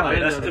here's this. what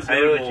happened. That's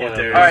debatable what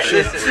they're All right,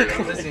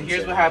 saying. listen.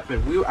 Here's what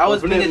happened. I was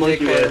Open it, being a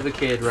monkey dickhead way. as a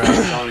kid,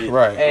 right?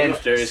 Right.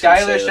 And Darius can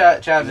Skylar say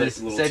that. Chavez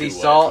He's, like, a little said he too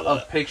white saw for a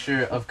that.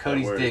 picture of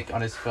Cody's word. dick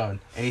on his phone,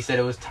 and he said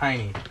it was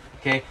tiny.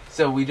 Okay,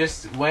 so we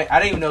just went. I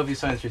didn't even know if you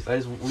saw the streets.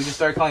 We just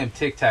started calling him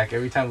Tic Tac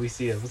every time we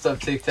see him. What's up,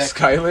 Tic Tac?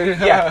 Skylar.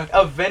 Yeah.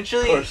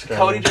 Eventually, Poor Skylar.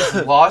 Cody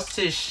just lost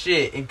his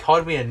shit and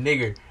called me a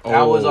nigger. And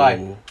I was like,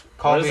 Why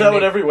call is me that a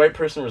what nigger. every white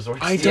person resorts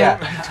to? I don't.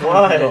 Yeah.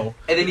 Why? know.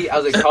 And then I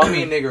was like, call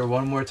me a nigger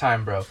one more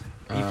time, bro.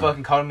 He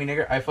fucking called me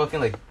nigger. I fucking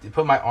like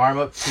put my arm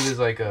up to his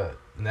like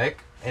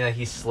neck, and like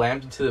he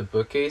slammed into the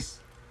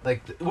bookcase.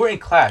 Like we're in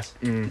class,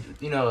 you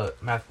know,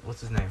 math.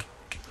 What's his name?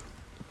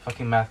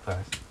 Fucking math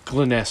class.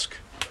 Glenesque.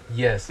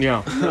 Yes.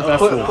 Yeah.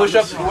 That's cool. Push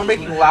ups. We're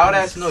making loud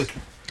ass noise.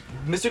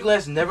 Mr.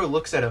 Glass never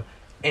looks at him,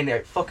 and I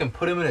fucking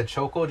put him in a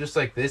chokehold just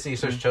like this, and he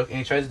starts choking. And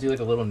he tries to do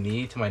like a little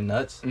knee to my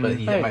nuts, but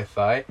he hit my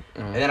thigh.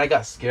 And then I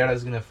got scared. I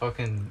was gonna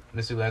fucking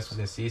Mr. Glass was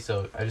gonna see,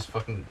 so I just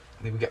fucking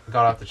we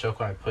got off the chokehold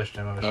and I pushed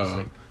him. I was just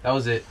like, that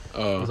was it.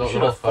 It was the should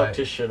whole have fight. fucked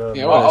his shit up.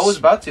 Yeah, Well, I was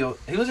about to.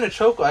 He was in a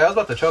chokehold. I was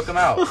about to choke him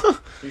out.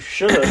 You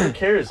should have. Who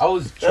cares? I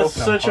was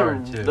choking him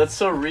hard too. That's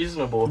so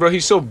reasonable. Bro,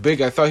 he's so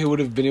big. I thought he would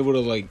have been able to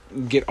like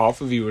get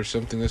off of you or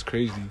something. That's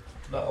crazy.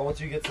 No,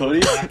 once you get to Cody?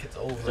 the back, it's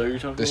over. Is that what you're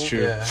talking That's about?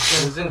 true. Yeah,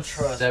 it was in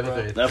Trust, 7th bro.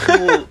 grade.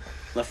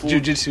 That fool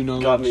Jiu-jitsu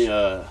knowledge. got me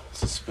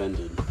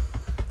suspended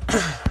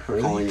for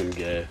calling him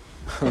gay.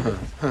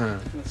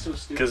 That's so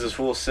stupid. Because this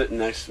fool was sitting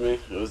next to me.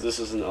 This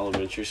is in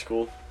elementary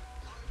school.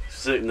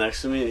 Sitting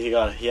next to me,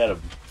 and he had a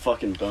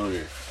fucking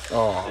boner.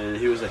 Oh. And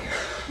he was like,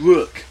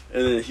 look.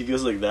 And then he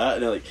goes like that,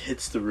 and it like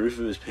hits the roof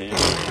of his pants.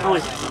 I'm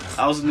like,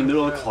 I was in the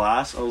middle of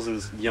class. I was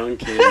this young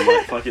kid in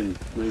like fucking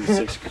maybe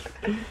 6th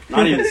grade.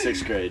 Not even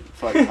 6th grade.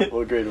 Fuck,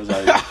 what grade was I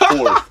in?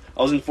 4th.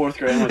 I was in 4th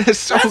grade. I'm like, That's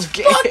so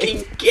gay.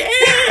 fucking gay.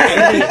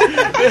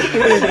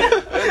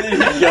 And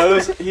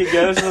then he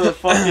goes to the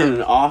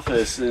fucking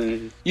office,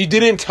 and You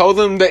didn't tell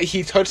them that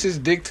he touched his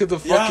dick to the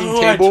fucking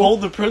yeah, I table?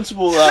 told the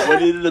principal that,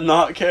 but he did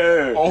not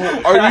care.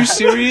 Oh, are you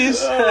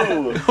serious?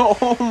 No.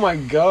 Oh my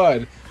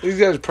god. These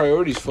guys'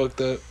 priorities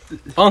fucked up.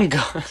 Oh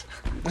God.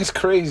 That's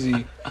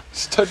crazy.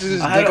 Just touches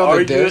his I had dick to on the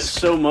argue it desk.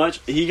 so much.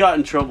 He got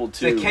in trouble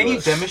too. Can you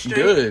but- demonstrate?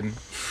 Good.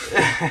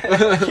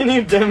 Can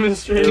you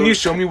demonstrate? Can you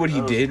show me what he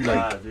Oh, did? Like,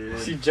 God, dude.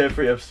 See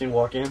Jeffrey Epstein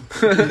walk in.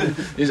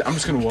 I'm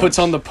just gonna watch. Puts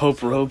on the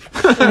Pope robe.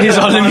 He's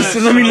on.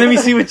 Let me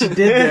see what you did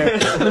there.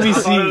 Let me I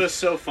thought it see. was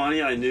so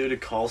funny. I knew to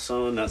call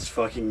someone that's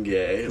fucking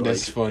gay.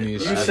 That's funny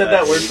as You shit. said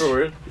that word for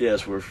word.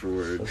 Yes, word for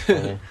word.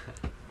 You're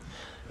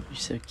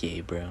so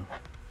gay, bro.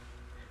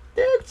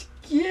 That's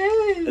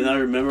gay. And I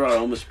remember I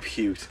almost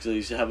puked because I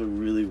used to have a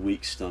really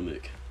weak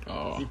stomach. He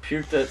Oh.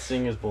 puked at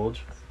seeing his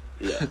bulge.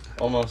 Yeah,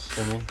 Almost.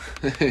 I mean.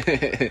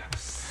 I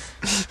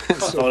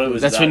thought it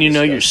was. That's that when you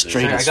know you're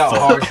disgusting. straight I as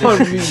got fuck. hard.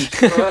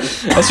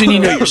 That's when you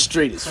know you're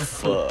straight as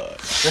fuck.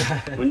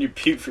 Fuck. When you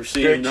puke for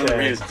seeing Straight another Chad.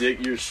 man's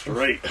dick, you're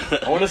straight.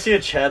 I want to see a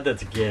Chad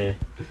that's gay.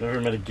 Never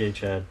met a gay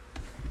Chad.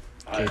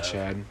 Okay,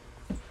 Chad.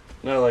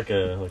 No, like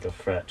a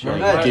frat Chad.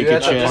 Remember that Gay dude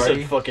at Chad. the Just a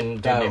party? fucking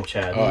dude That- named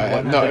Chad. Oh,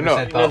 I- no. You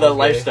know that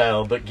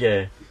lifestyle, but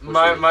gay.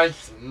 My He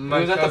was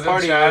at the cousin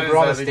party. Chad We were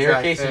on the is that exact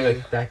staircase. He's thing.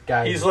 like, that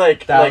guy. He's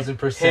like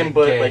 1000% him,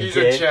 but gay. like He's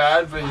gay. a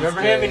Chad, but he's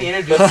Remember gay. him and he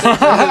introduced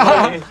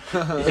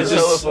himself? It's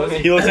so funny.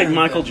 He looks like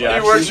Michael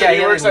Jackson. works- Yeah, he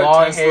he works had at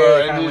long Tesla,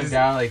 hair. and Kind of went he's-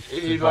 down like.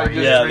 he, to like, the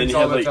just Yeah, then drinks he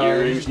all had the like time.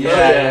 earrings. and Yeah,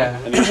 shit. yeah.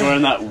 And he's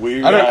wearing that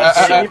weird. I don't- ass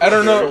I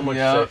don't know. So much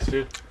Yeah. sex,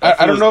 dude.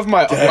 I don't know if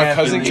my Definitely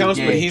cousin counts,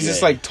 but gay, he's this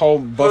gay. like tall,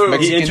 buff He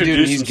Mexican dude, and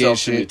introduced he's gay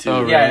himself to me shit. too.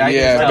 Oh, Yeah, I can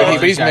Yeah, tell but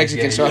this he's guy's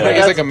Mexican, gay, so I yeah. think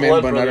he's like a That's man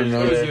blood bun. I don't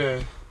brothers, know. yeah.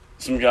 Yeah.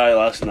 Some guy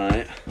last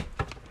night.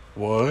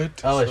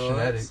 What? Oh, it's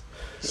genetic.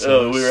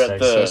 So we were at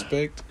the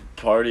Suspect?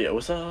 party.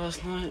 Was that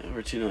last night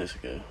or 2 nights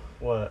ago?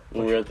 What?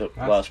 When we were at the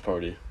last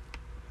party.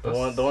 The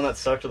one that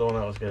sucked or the one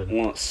that was good? The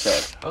one that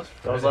sucked.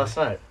 That was last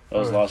night. That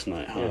was last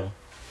night, huh? Yeah.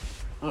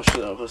 Oh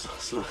shit, that was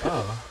last night.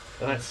 Oh.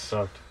 That night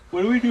sucked.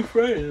 What do we do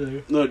Friday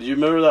there? No, do you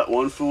remember that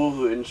one fool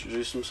who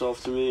introduced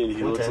himself to me and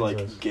he What looked kind like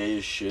of- gay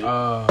as shit?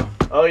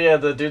 Oh yeah,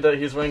 the dude that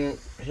he's wearing.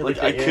 He had, Like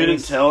the I couldn't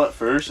earrings. tell at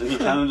first, and he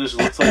kind of just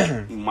looks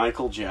like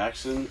Michael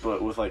Jackson,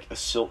 but with like a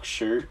silk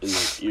shirt and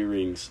like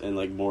earrings and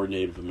like more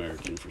Native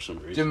American for some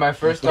reason. Dude, my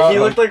first Like, thought. he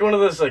looked like one of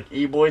those like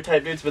e-boy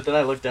type dudes, but then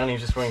I looked down, and he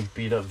was just wearing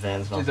beat up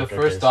Vans. And I Dude, the was like,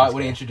 first okay, thought this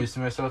when he is introduced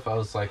himself, I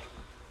was like,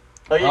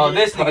 gay. "Oh,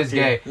 this fuck nigga's you.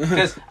 gay."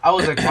 Because I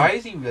was like, "Why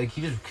is he like?"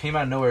 He just came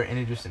out of nowhere and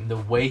introduced him. The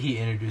way he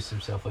introduced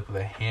himself, like with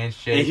a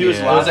handshake. And he was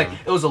It was laughing. like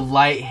it was a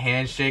light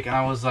handshake, and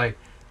I was like,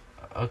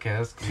 "Okay,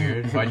 that's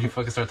weird. Why'd you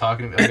fucking start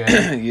talking to me?"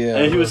 Okay. Yeah.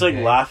 And he was like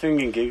Okay.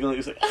 laughing and giggling. He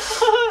was like,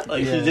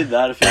 like Yeah. he did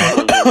that a few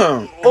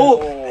times.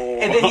 Oh,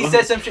 and then he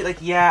said some shit like,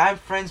 "Yeah, I'm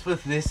friends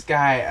with this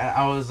guy." And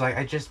I was like,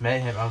 "I just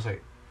met him." I was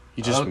like,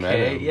 You just okay. met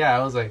him. Yeah,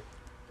 I was like,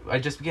 I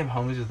just became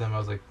homies with him. I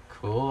was like,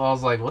 cool. I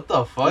was like, what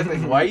the fuck?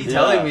 Like, why are you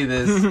telling me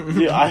this?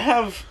 Dude, I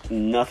have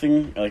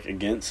nothing like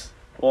against.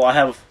 Well, I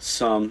have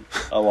some,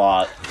 a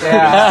lot. One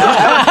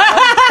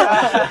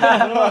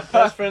of my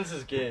best friends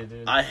is gay,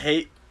 dude. I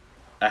hate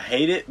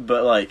it,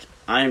 but like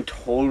I am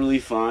totally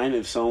fine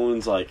if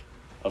someone's like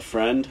a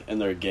friend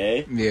and they're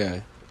gay.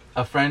 Yeah.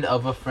 A friend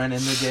of a friend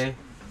and they're gay.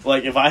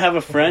 Like if I have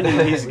a friend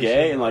and he's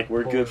gay and like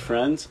we're good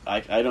friends, I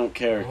don't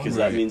care because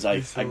that means I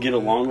get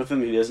along with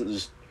him. He doesn't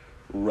just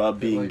rub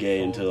being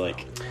gay into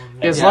like.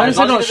 As Yeah, long as as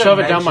long they as don't it shove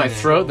it doesn't down my mention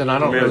it. throat, then I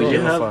don't Remember, really you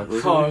give a have-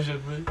 fuck. Oh,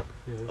 should we?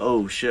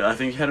 Oh shit! I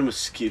think you had a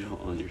mosquito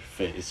on your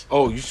face.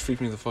 Oh, you just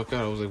freaked me the fuck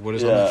out. I was like, what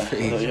is Yeah, on I your thought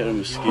you face? had a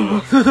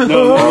mosquito.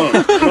 No.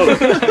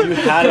 You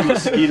had a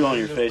mosquito on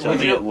your face. I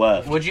think it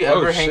left. Would you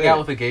ever Oh, hang shit. out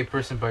with a gay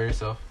person by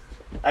yourself?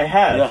 I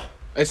have. Yeah.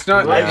 It's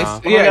not. Yeah.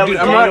 It's, yeah, dude.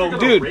 I'm not,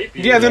 dude. Rape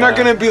you. Yeah, they're not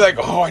Yeah. gonna be like,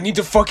 oh, I need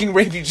to fucking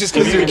rape you just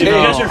because you're If gay. you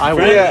No, guys are I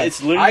friends, would.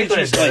 it's I literally couldn't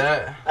just do like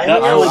that. I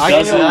That hang out with fool Daniel.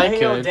 doesn't- I hang out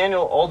could. with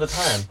Daniel all the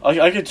time. I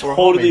could We're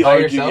totally homies. By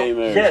argue yourself? gay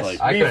marriage. Yes,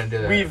 Like, I couldn't do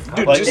that. We've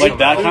Dude, like, just like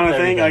that kind of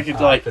everything. thing. I could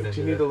I like. couldn't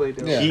do You need that. to lay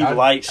down. Yeah. He I'd-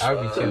 likes. I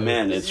would be too.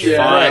 Man, it's Yeah.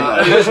 fine. Right.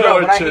 Like, There's no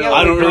When I hang chill. out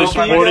I don't with really girls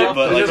by support it, myself,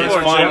 but like There's it's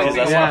more fine chill. because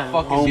that's Yeah.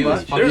 what fucking do. homies.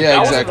 Is fucking Yeah, That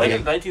was exactly. like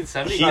in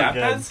 1970. He- Yeah,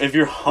 that's If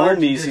you're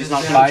homies, he's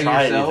not By gonna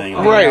try yourself?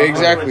 anything. Right, Like,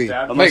 exactly.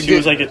 Unless Unless Like, he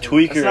was dude, like a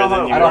tweaker, That's not and then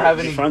how- you I don't were have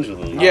be any friends with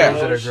them. Yeah,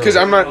 that are girls. because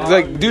I'm not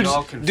like We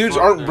all dudes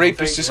can aren't fuck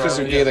rapists just because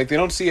they're gay. Like they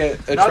don't see a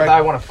Not that I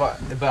attract. want to fuck,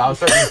 but I was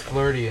starting to be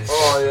flirty and stuff.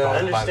 Oh, yeah. I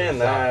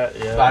understand that.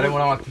 Yeah. But I didn't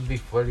want to be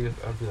flirty.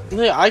 I'd be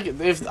like,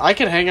 Yeah, if I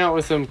could hang out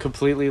with them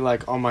completely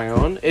like on my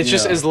own, it's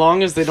just Yeah. as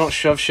long as they don't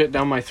shove shit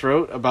down my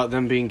throat about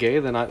them being gay,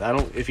 then I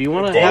don't. If you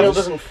want to Daniel have,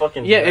 doesn't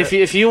fucking. yeah, do if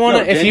that. you want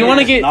to Daniel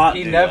get, does not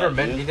he do never that,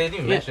 meant. dude. He didn't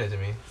even mention it to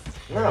me.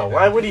 No,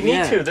 why would he need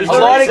Yeah. to? There's A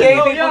lot of reason. gay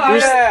people.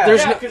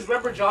 there's no- because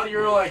remember, John, you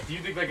were like, "Do you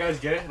think that guy's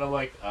gay?" And I'm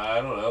like,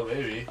 "I don't know,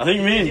 maybe." I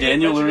think me and He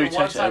Daniel mentioned literally it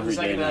one text time, every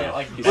the day second now. night,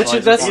 like, He Which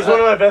slides that's- up He's on- one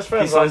of my best He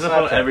friends. signs on up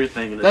on Snapchat.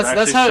 everything, and it's That's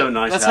actually how- so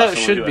nice that's to how have it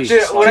someone should who be. actually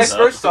Dude, when I signs up.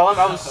 first saw him,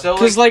 I was so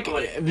because like,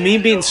 like me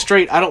being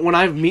straight, I don't. When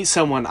I meet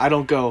someone, I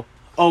don't go,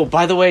 oh,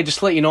 by the way, just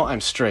to let you know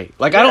I'm straight.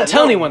 Like I don't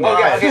tell anyone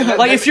that. okay,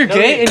 Like if you're no,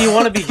 gay no, and you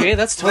want to be gay,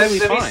 that's totally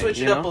let me fine. switch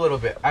you it up a know? little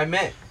bit. I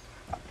meant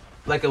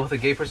like with a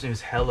gay person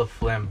who's hella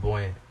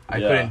flamboyant. I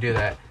Yeah. couldn't do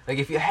that. Like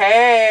if you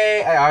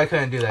I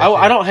couldn't do that.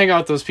 I shit. don't hang out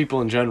with those people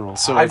in general.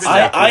 So I've it's been-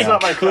 like, I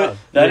not my could. crowd.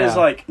 That is Yeah.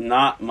 like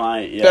not my.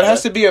 Yeah, That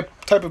has to be a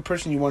type of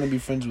person you want to be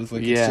friends with.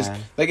 Like, Yeah. it's just,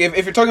 like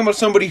if you're talking about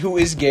somebody who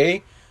is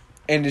gay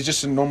and is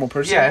just a normal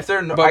person. Yeah, if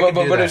they're no, But, I but, can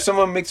but, do but that. if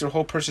someone makes their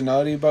whole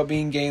personality about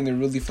being gay and they're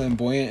really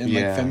flamboyant and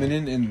Yeah. like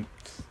feminine and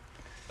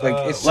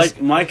like it's like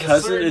just, my like a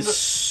cousin certain- is Like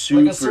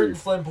super. a certain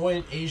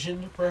flamboyant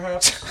Asian,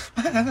 perhaps.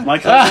 My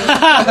cousin.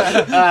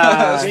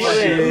 that's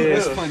really? funny.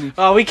 That's funny.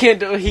 oh, we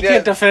can't. He Yeah.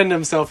 can't defend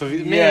himself if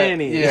he's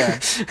Manny. Yeah.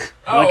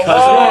 My cousin.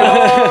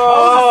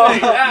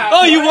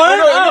 Oh, you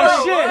weren't?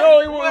 Oh shit.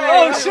 No, he wasn't.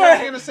 Oh, I was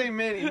shit. gonna say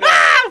Manny. No,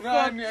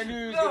 I knew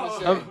he was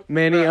gonna say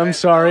Manny, I'm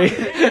sorry.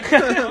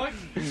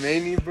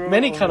 Manny, bro.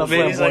 Manny kind of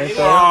Manny's flamboyant. like,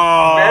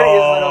 though. Manny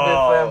is a little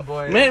bit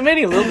flamboyant.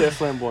 Manny a little bit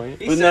flamboyant.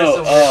 He But says no,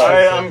 some weird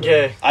Alright, shit. I'm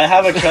gay. I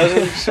have a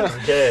cousin.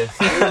 I'm gay.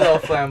 He's a little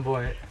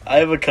flamboyant. I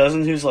have a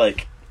cousin who's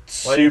like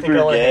Why do you think I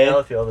super like hang gay. out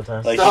with you all the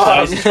time? Like he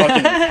dyes his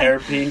fucking hair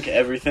pink,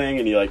 everything,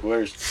 and he like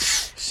wears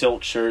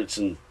silk shirts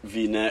and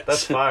V-necks.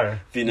 That's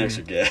fire. V-necks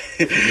are gay.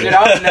 Dude,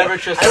 I would never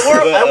trust.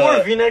 I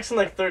wore V-necks in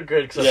like 3rd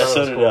grade because Yeah, I thought so it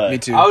was did cool. I. Me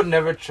too. I would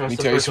never trust Me a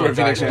too, I used to person wear with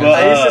dyed V-necks hair. when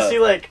I I used to Uh, see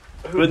like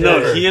who but did no,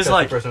 it. he is Trust a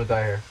like person with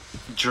dyed hair.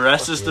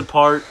 dresses the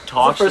part,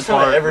 talks the the first time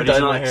I part, ever but he's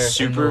dyed not my like hair.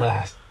 super.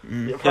 Yeah,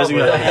 He doesn't probably.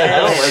 get- I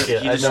don't like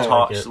it. He I just don't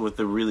talks like it. with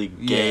the really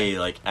gay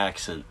like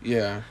accent,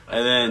 Yeah.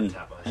 and then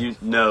you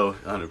know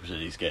 100%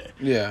 he's gay.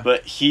 Yeah.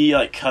 But he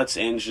like cuts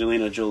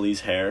Angelina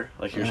Jolie's hair.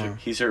 Like Uh-huh.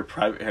 he's her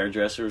private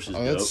hairdresser, which is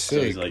Oh, that's dope.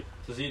 So he's sick. like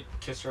Does he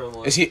kiss her on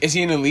the Is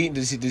he an elite?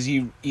 Does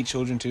he eat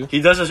children too?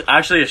 he does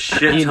actually a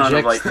shit He ton of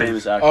injects like them.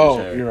 famous actors' Oh,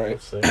 hair. you're right.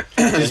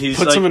 And he's,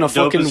 puts like, him in a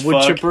dope fucking as wood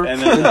fuck, chipper.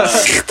 And then,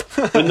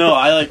 but no,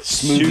 I like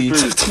Smoothie.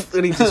 super.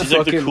 And he's just He's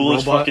like the fucking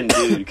coolest robot. fucking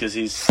dude because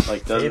he's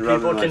like Gay doesn't rub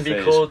people in my can be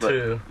face, cool but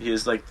too. he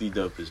is like the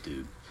dopest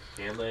dude.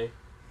 Can they?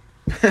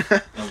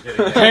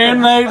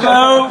 Can they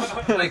though?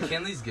 Wait,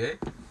 Kenley's gay?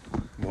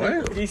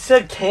 What? He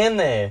said, "Can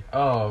they?"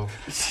 Oh.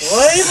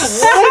 What?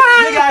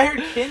 Nigga, I heard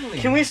Kenley.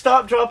 Can we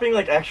stop dropping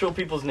like actual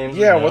people's names?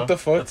 Yeah, we know? what the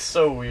fuck? That's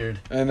so weird.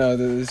 I know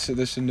this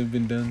shouldn't have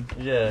been done.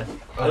 Yeah.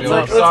 Okay, It's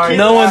well, like, sorry. let's keep-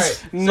 No one's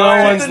Sorry. no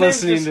Sorry. one's The name's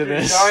listening just to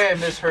this. Sorry, I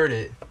misheard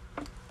it.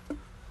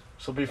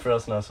 She'll be for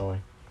us now, Sully.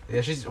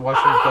 Yeah, she's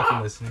watching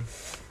fucking listening.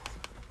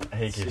 I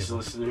hate you. Just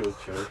listening to a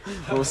joke.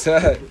 What's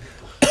that?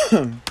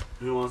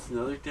 Who wants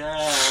another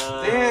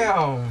dad?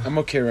 Damn. I'm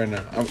okay right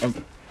now. I'm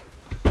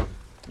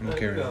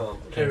okay right now.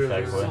 Okay,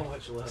 fag boy.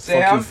 Fuck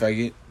Sam, you,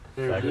 faggot.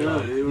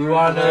 you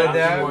want another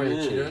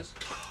dad?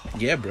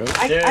 Yeah, bro.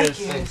 Serious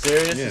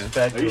Yeah. is fag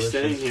Are you delicious.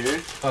 staying here?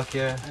 Fuck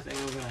yeah. I think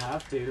I'm gonna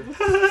have to. You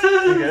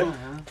good?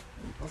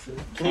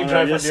 Can you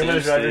drive? yes, Do you want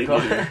me to Sam, drive your stay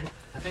car? here.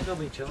 I think I'll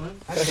be chilling.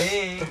 I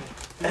think.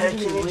 Hey, can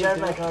you drive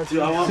my car? Dude,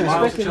 I want Just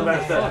Miles to fucking come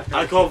back fuck. that.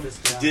 I call This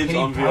guy. dibs Can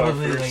on you VR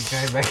probably first.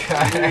 like drive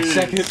back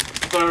second?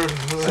 Third.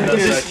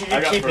 Just- you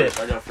I got keep first.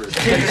 it. I got first.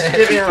 Just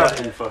give me a run.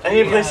 Fucking I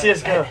need to play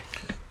CSGO.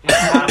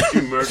 have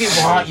to murder If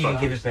you want, you can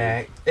motherfuckers. give it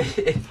back.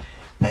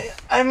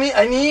 I mean,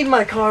 I need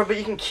my car, but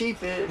you can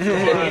keep it.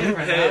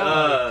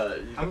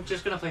 Hey, I'm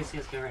just gonna play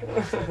CSGO right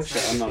now. So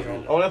it's I'm not not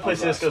gonna I want to play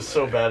CSGO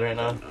so bad right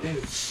now.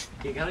 Dude,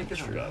 you gotta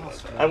get on the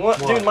house, I want,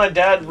 dude. My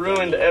dad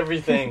ruined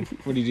everything.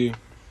 What do you do?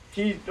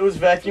 He was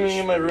vacuuming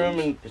in my room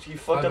and he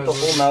fucked up the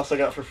whole mouse I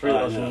got for free.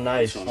 That was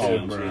nice, Oh,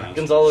 dude. bro.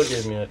 Gonzalo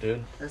gave me it,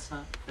 dude. That's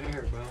not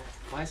fair, bro.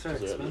 Why so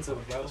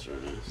expensive, bro?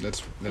 That's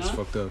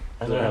fucked up.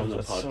 I know,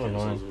 that's so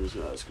annoying.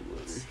 That's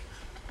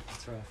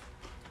rough.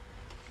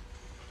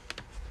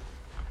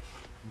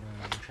 Bro,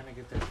 I'm trying to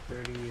get that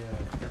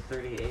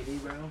 3080,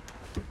 bro.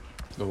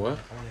 The what?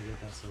 I want to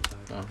get that so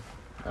bad.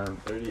 I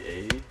don't.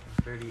 3080?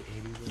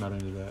 3080, bro. Not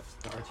into that.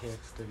 The RTX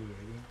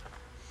 3080.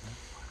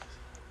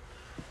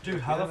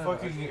 Dude, how the fuck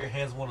can you get your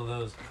hands one of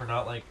those for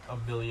not like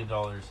 $1 million?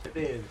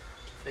 Dude,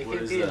 they What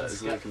can is be that?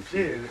 Is it a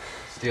computer? Dude,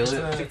 Steal it's it?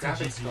 a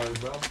graphics card,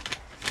 bro.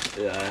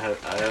 Yeah,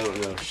 I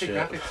don't know It's a shit.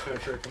 graphics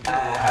card for a computer.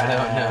 I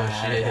don't know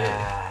shit.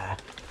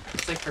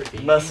 It's like for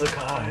gaming. Muscle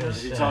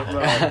cars. You talk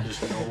about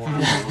just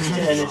normal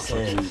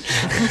Genesis.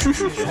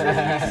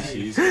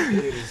 Dude,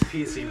 it's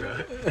PC, bro.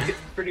 It's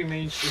pretty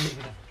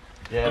mainstream.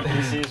 Yeah,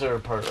 PCs are a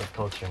part of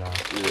culture now.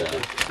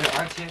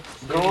 Yeah.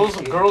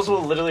 Girls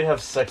will literally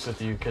have sex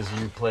with you because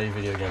you play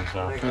video games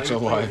now. That's a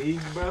lie.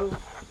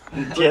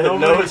 Yeah,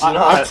 no, it's not.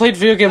 I've played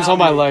video games all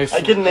my life.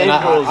 I can name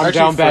girls. I'm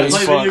down bad as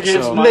fuck. You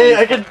So.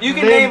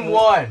 can name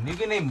one. You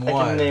can name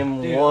one. I can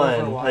name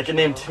one. I can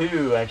name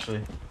two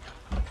actually.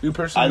 You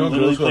personally I know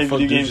literally girls who play fuck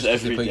video dudes games just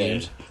 'cause they every play day.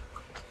 games.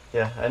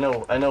 Yeah,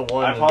 I know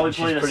one. I probably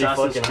she's played pretty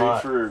Assassin's fucking Creed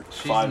hot. for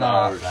She's 5 not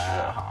hours.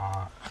 that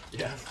hot.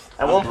 Yeah.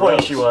 At one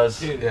point she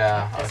was.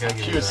 Yeah, okay,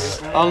 She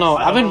was. I don't know.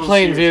 I've been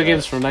playing video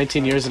games for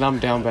 19 years and I'm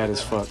down bad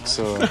as fuck.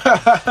 So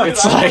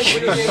it's like,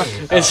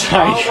 it's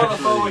like.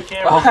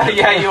 Oh,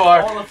 yeah, you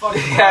are.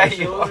 Yeah,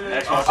 you are.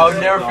 I'll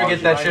never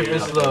forget that trip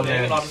this slow,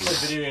 man.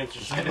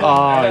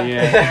 Oh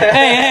yeah.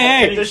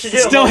 Hey!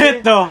 Still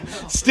hit though.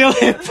 Still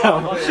hit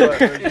though.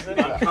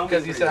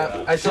 Because you said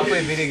I still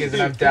play video games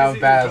and I'm down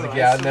bad. I was like,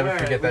 yeah, I'll never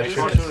forget that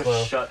trip this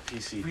slow. Shut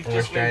PC. And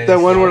we're stranded. That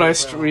one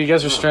where you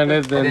guys were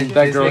stranded, then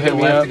that girl hit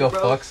me up. to go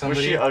fuck somebody.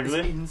 Was she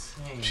ugly?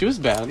 She was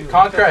bad.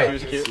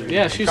 Concrete.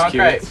 Yeah, she's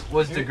Concrete cute.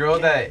 was the girl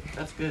that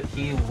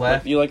he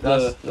left You like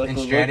us the and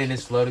stranded in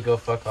slow to go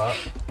fuck off.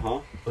 Huh?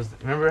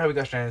 Remember how we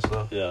got stranded in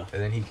slow? Yeah.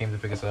 And then he came to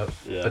pick us up.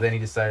 Yeah. But then he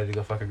decided to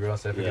go fuck a girl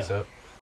instead of pick us up.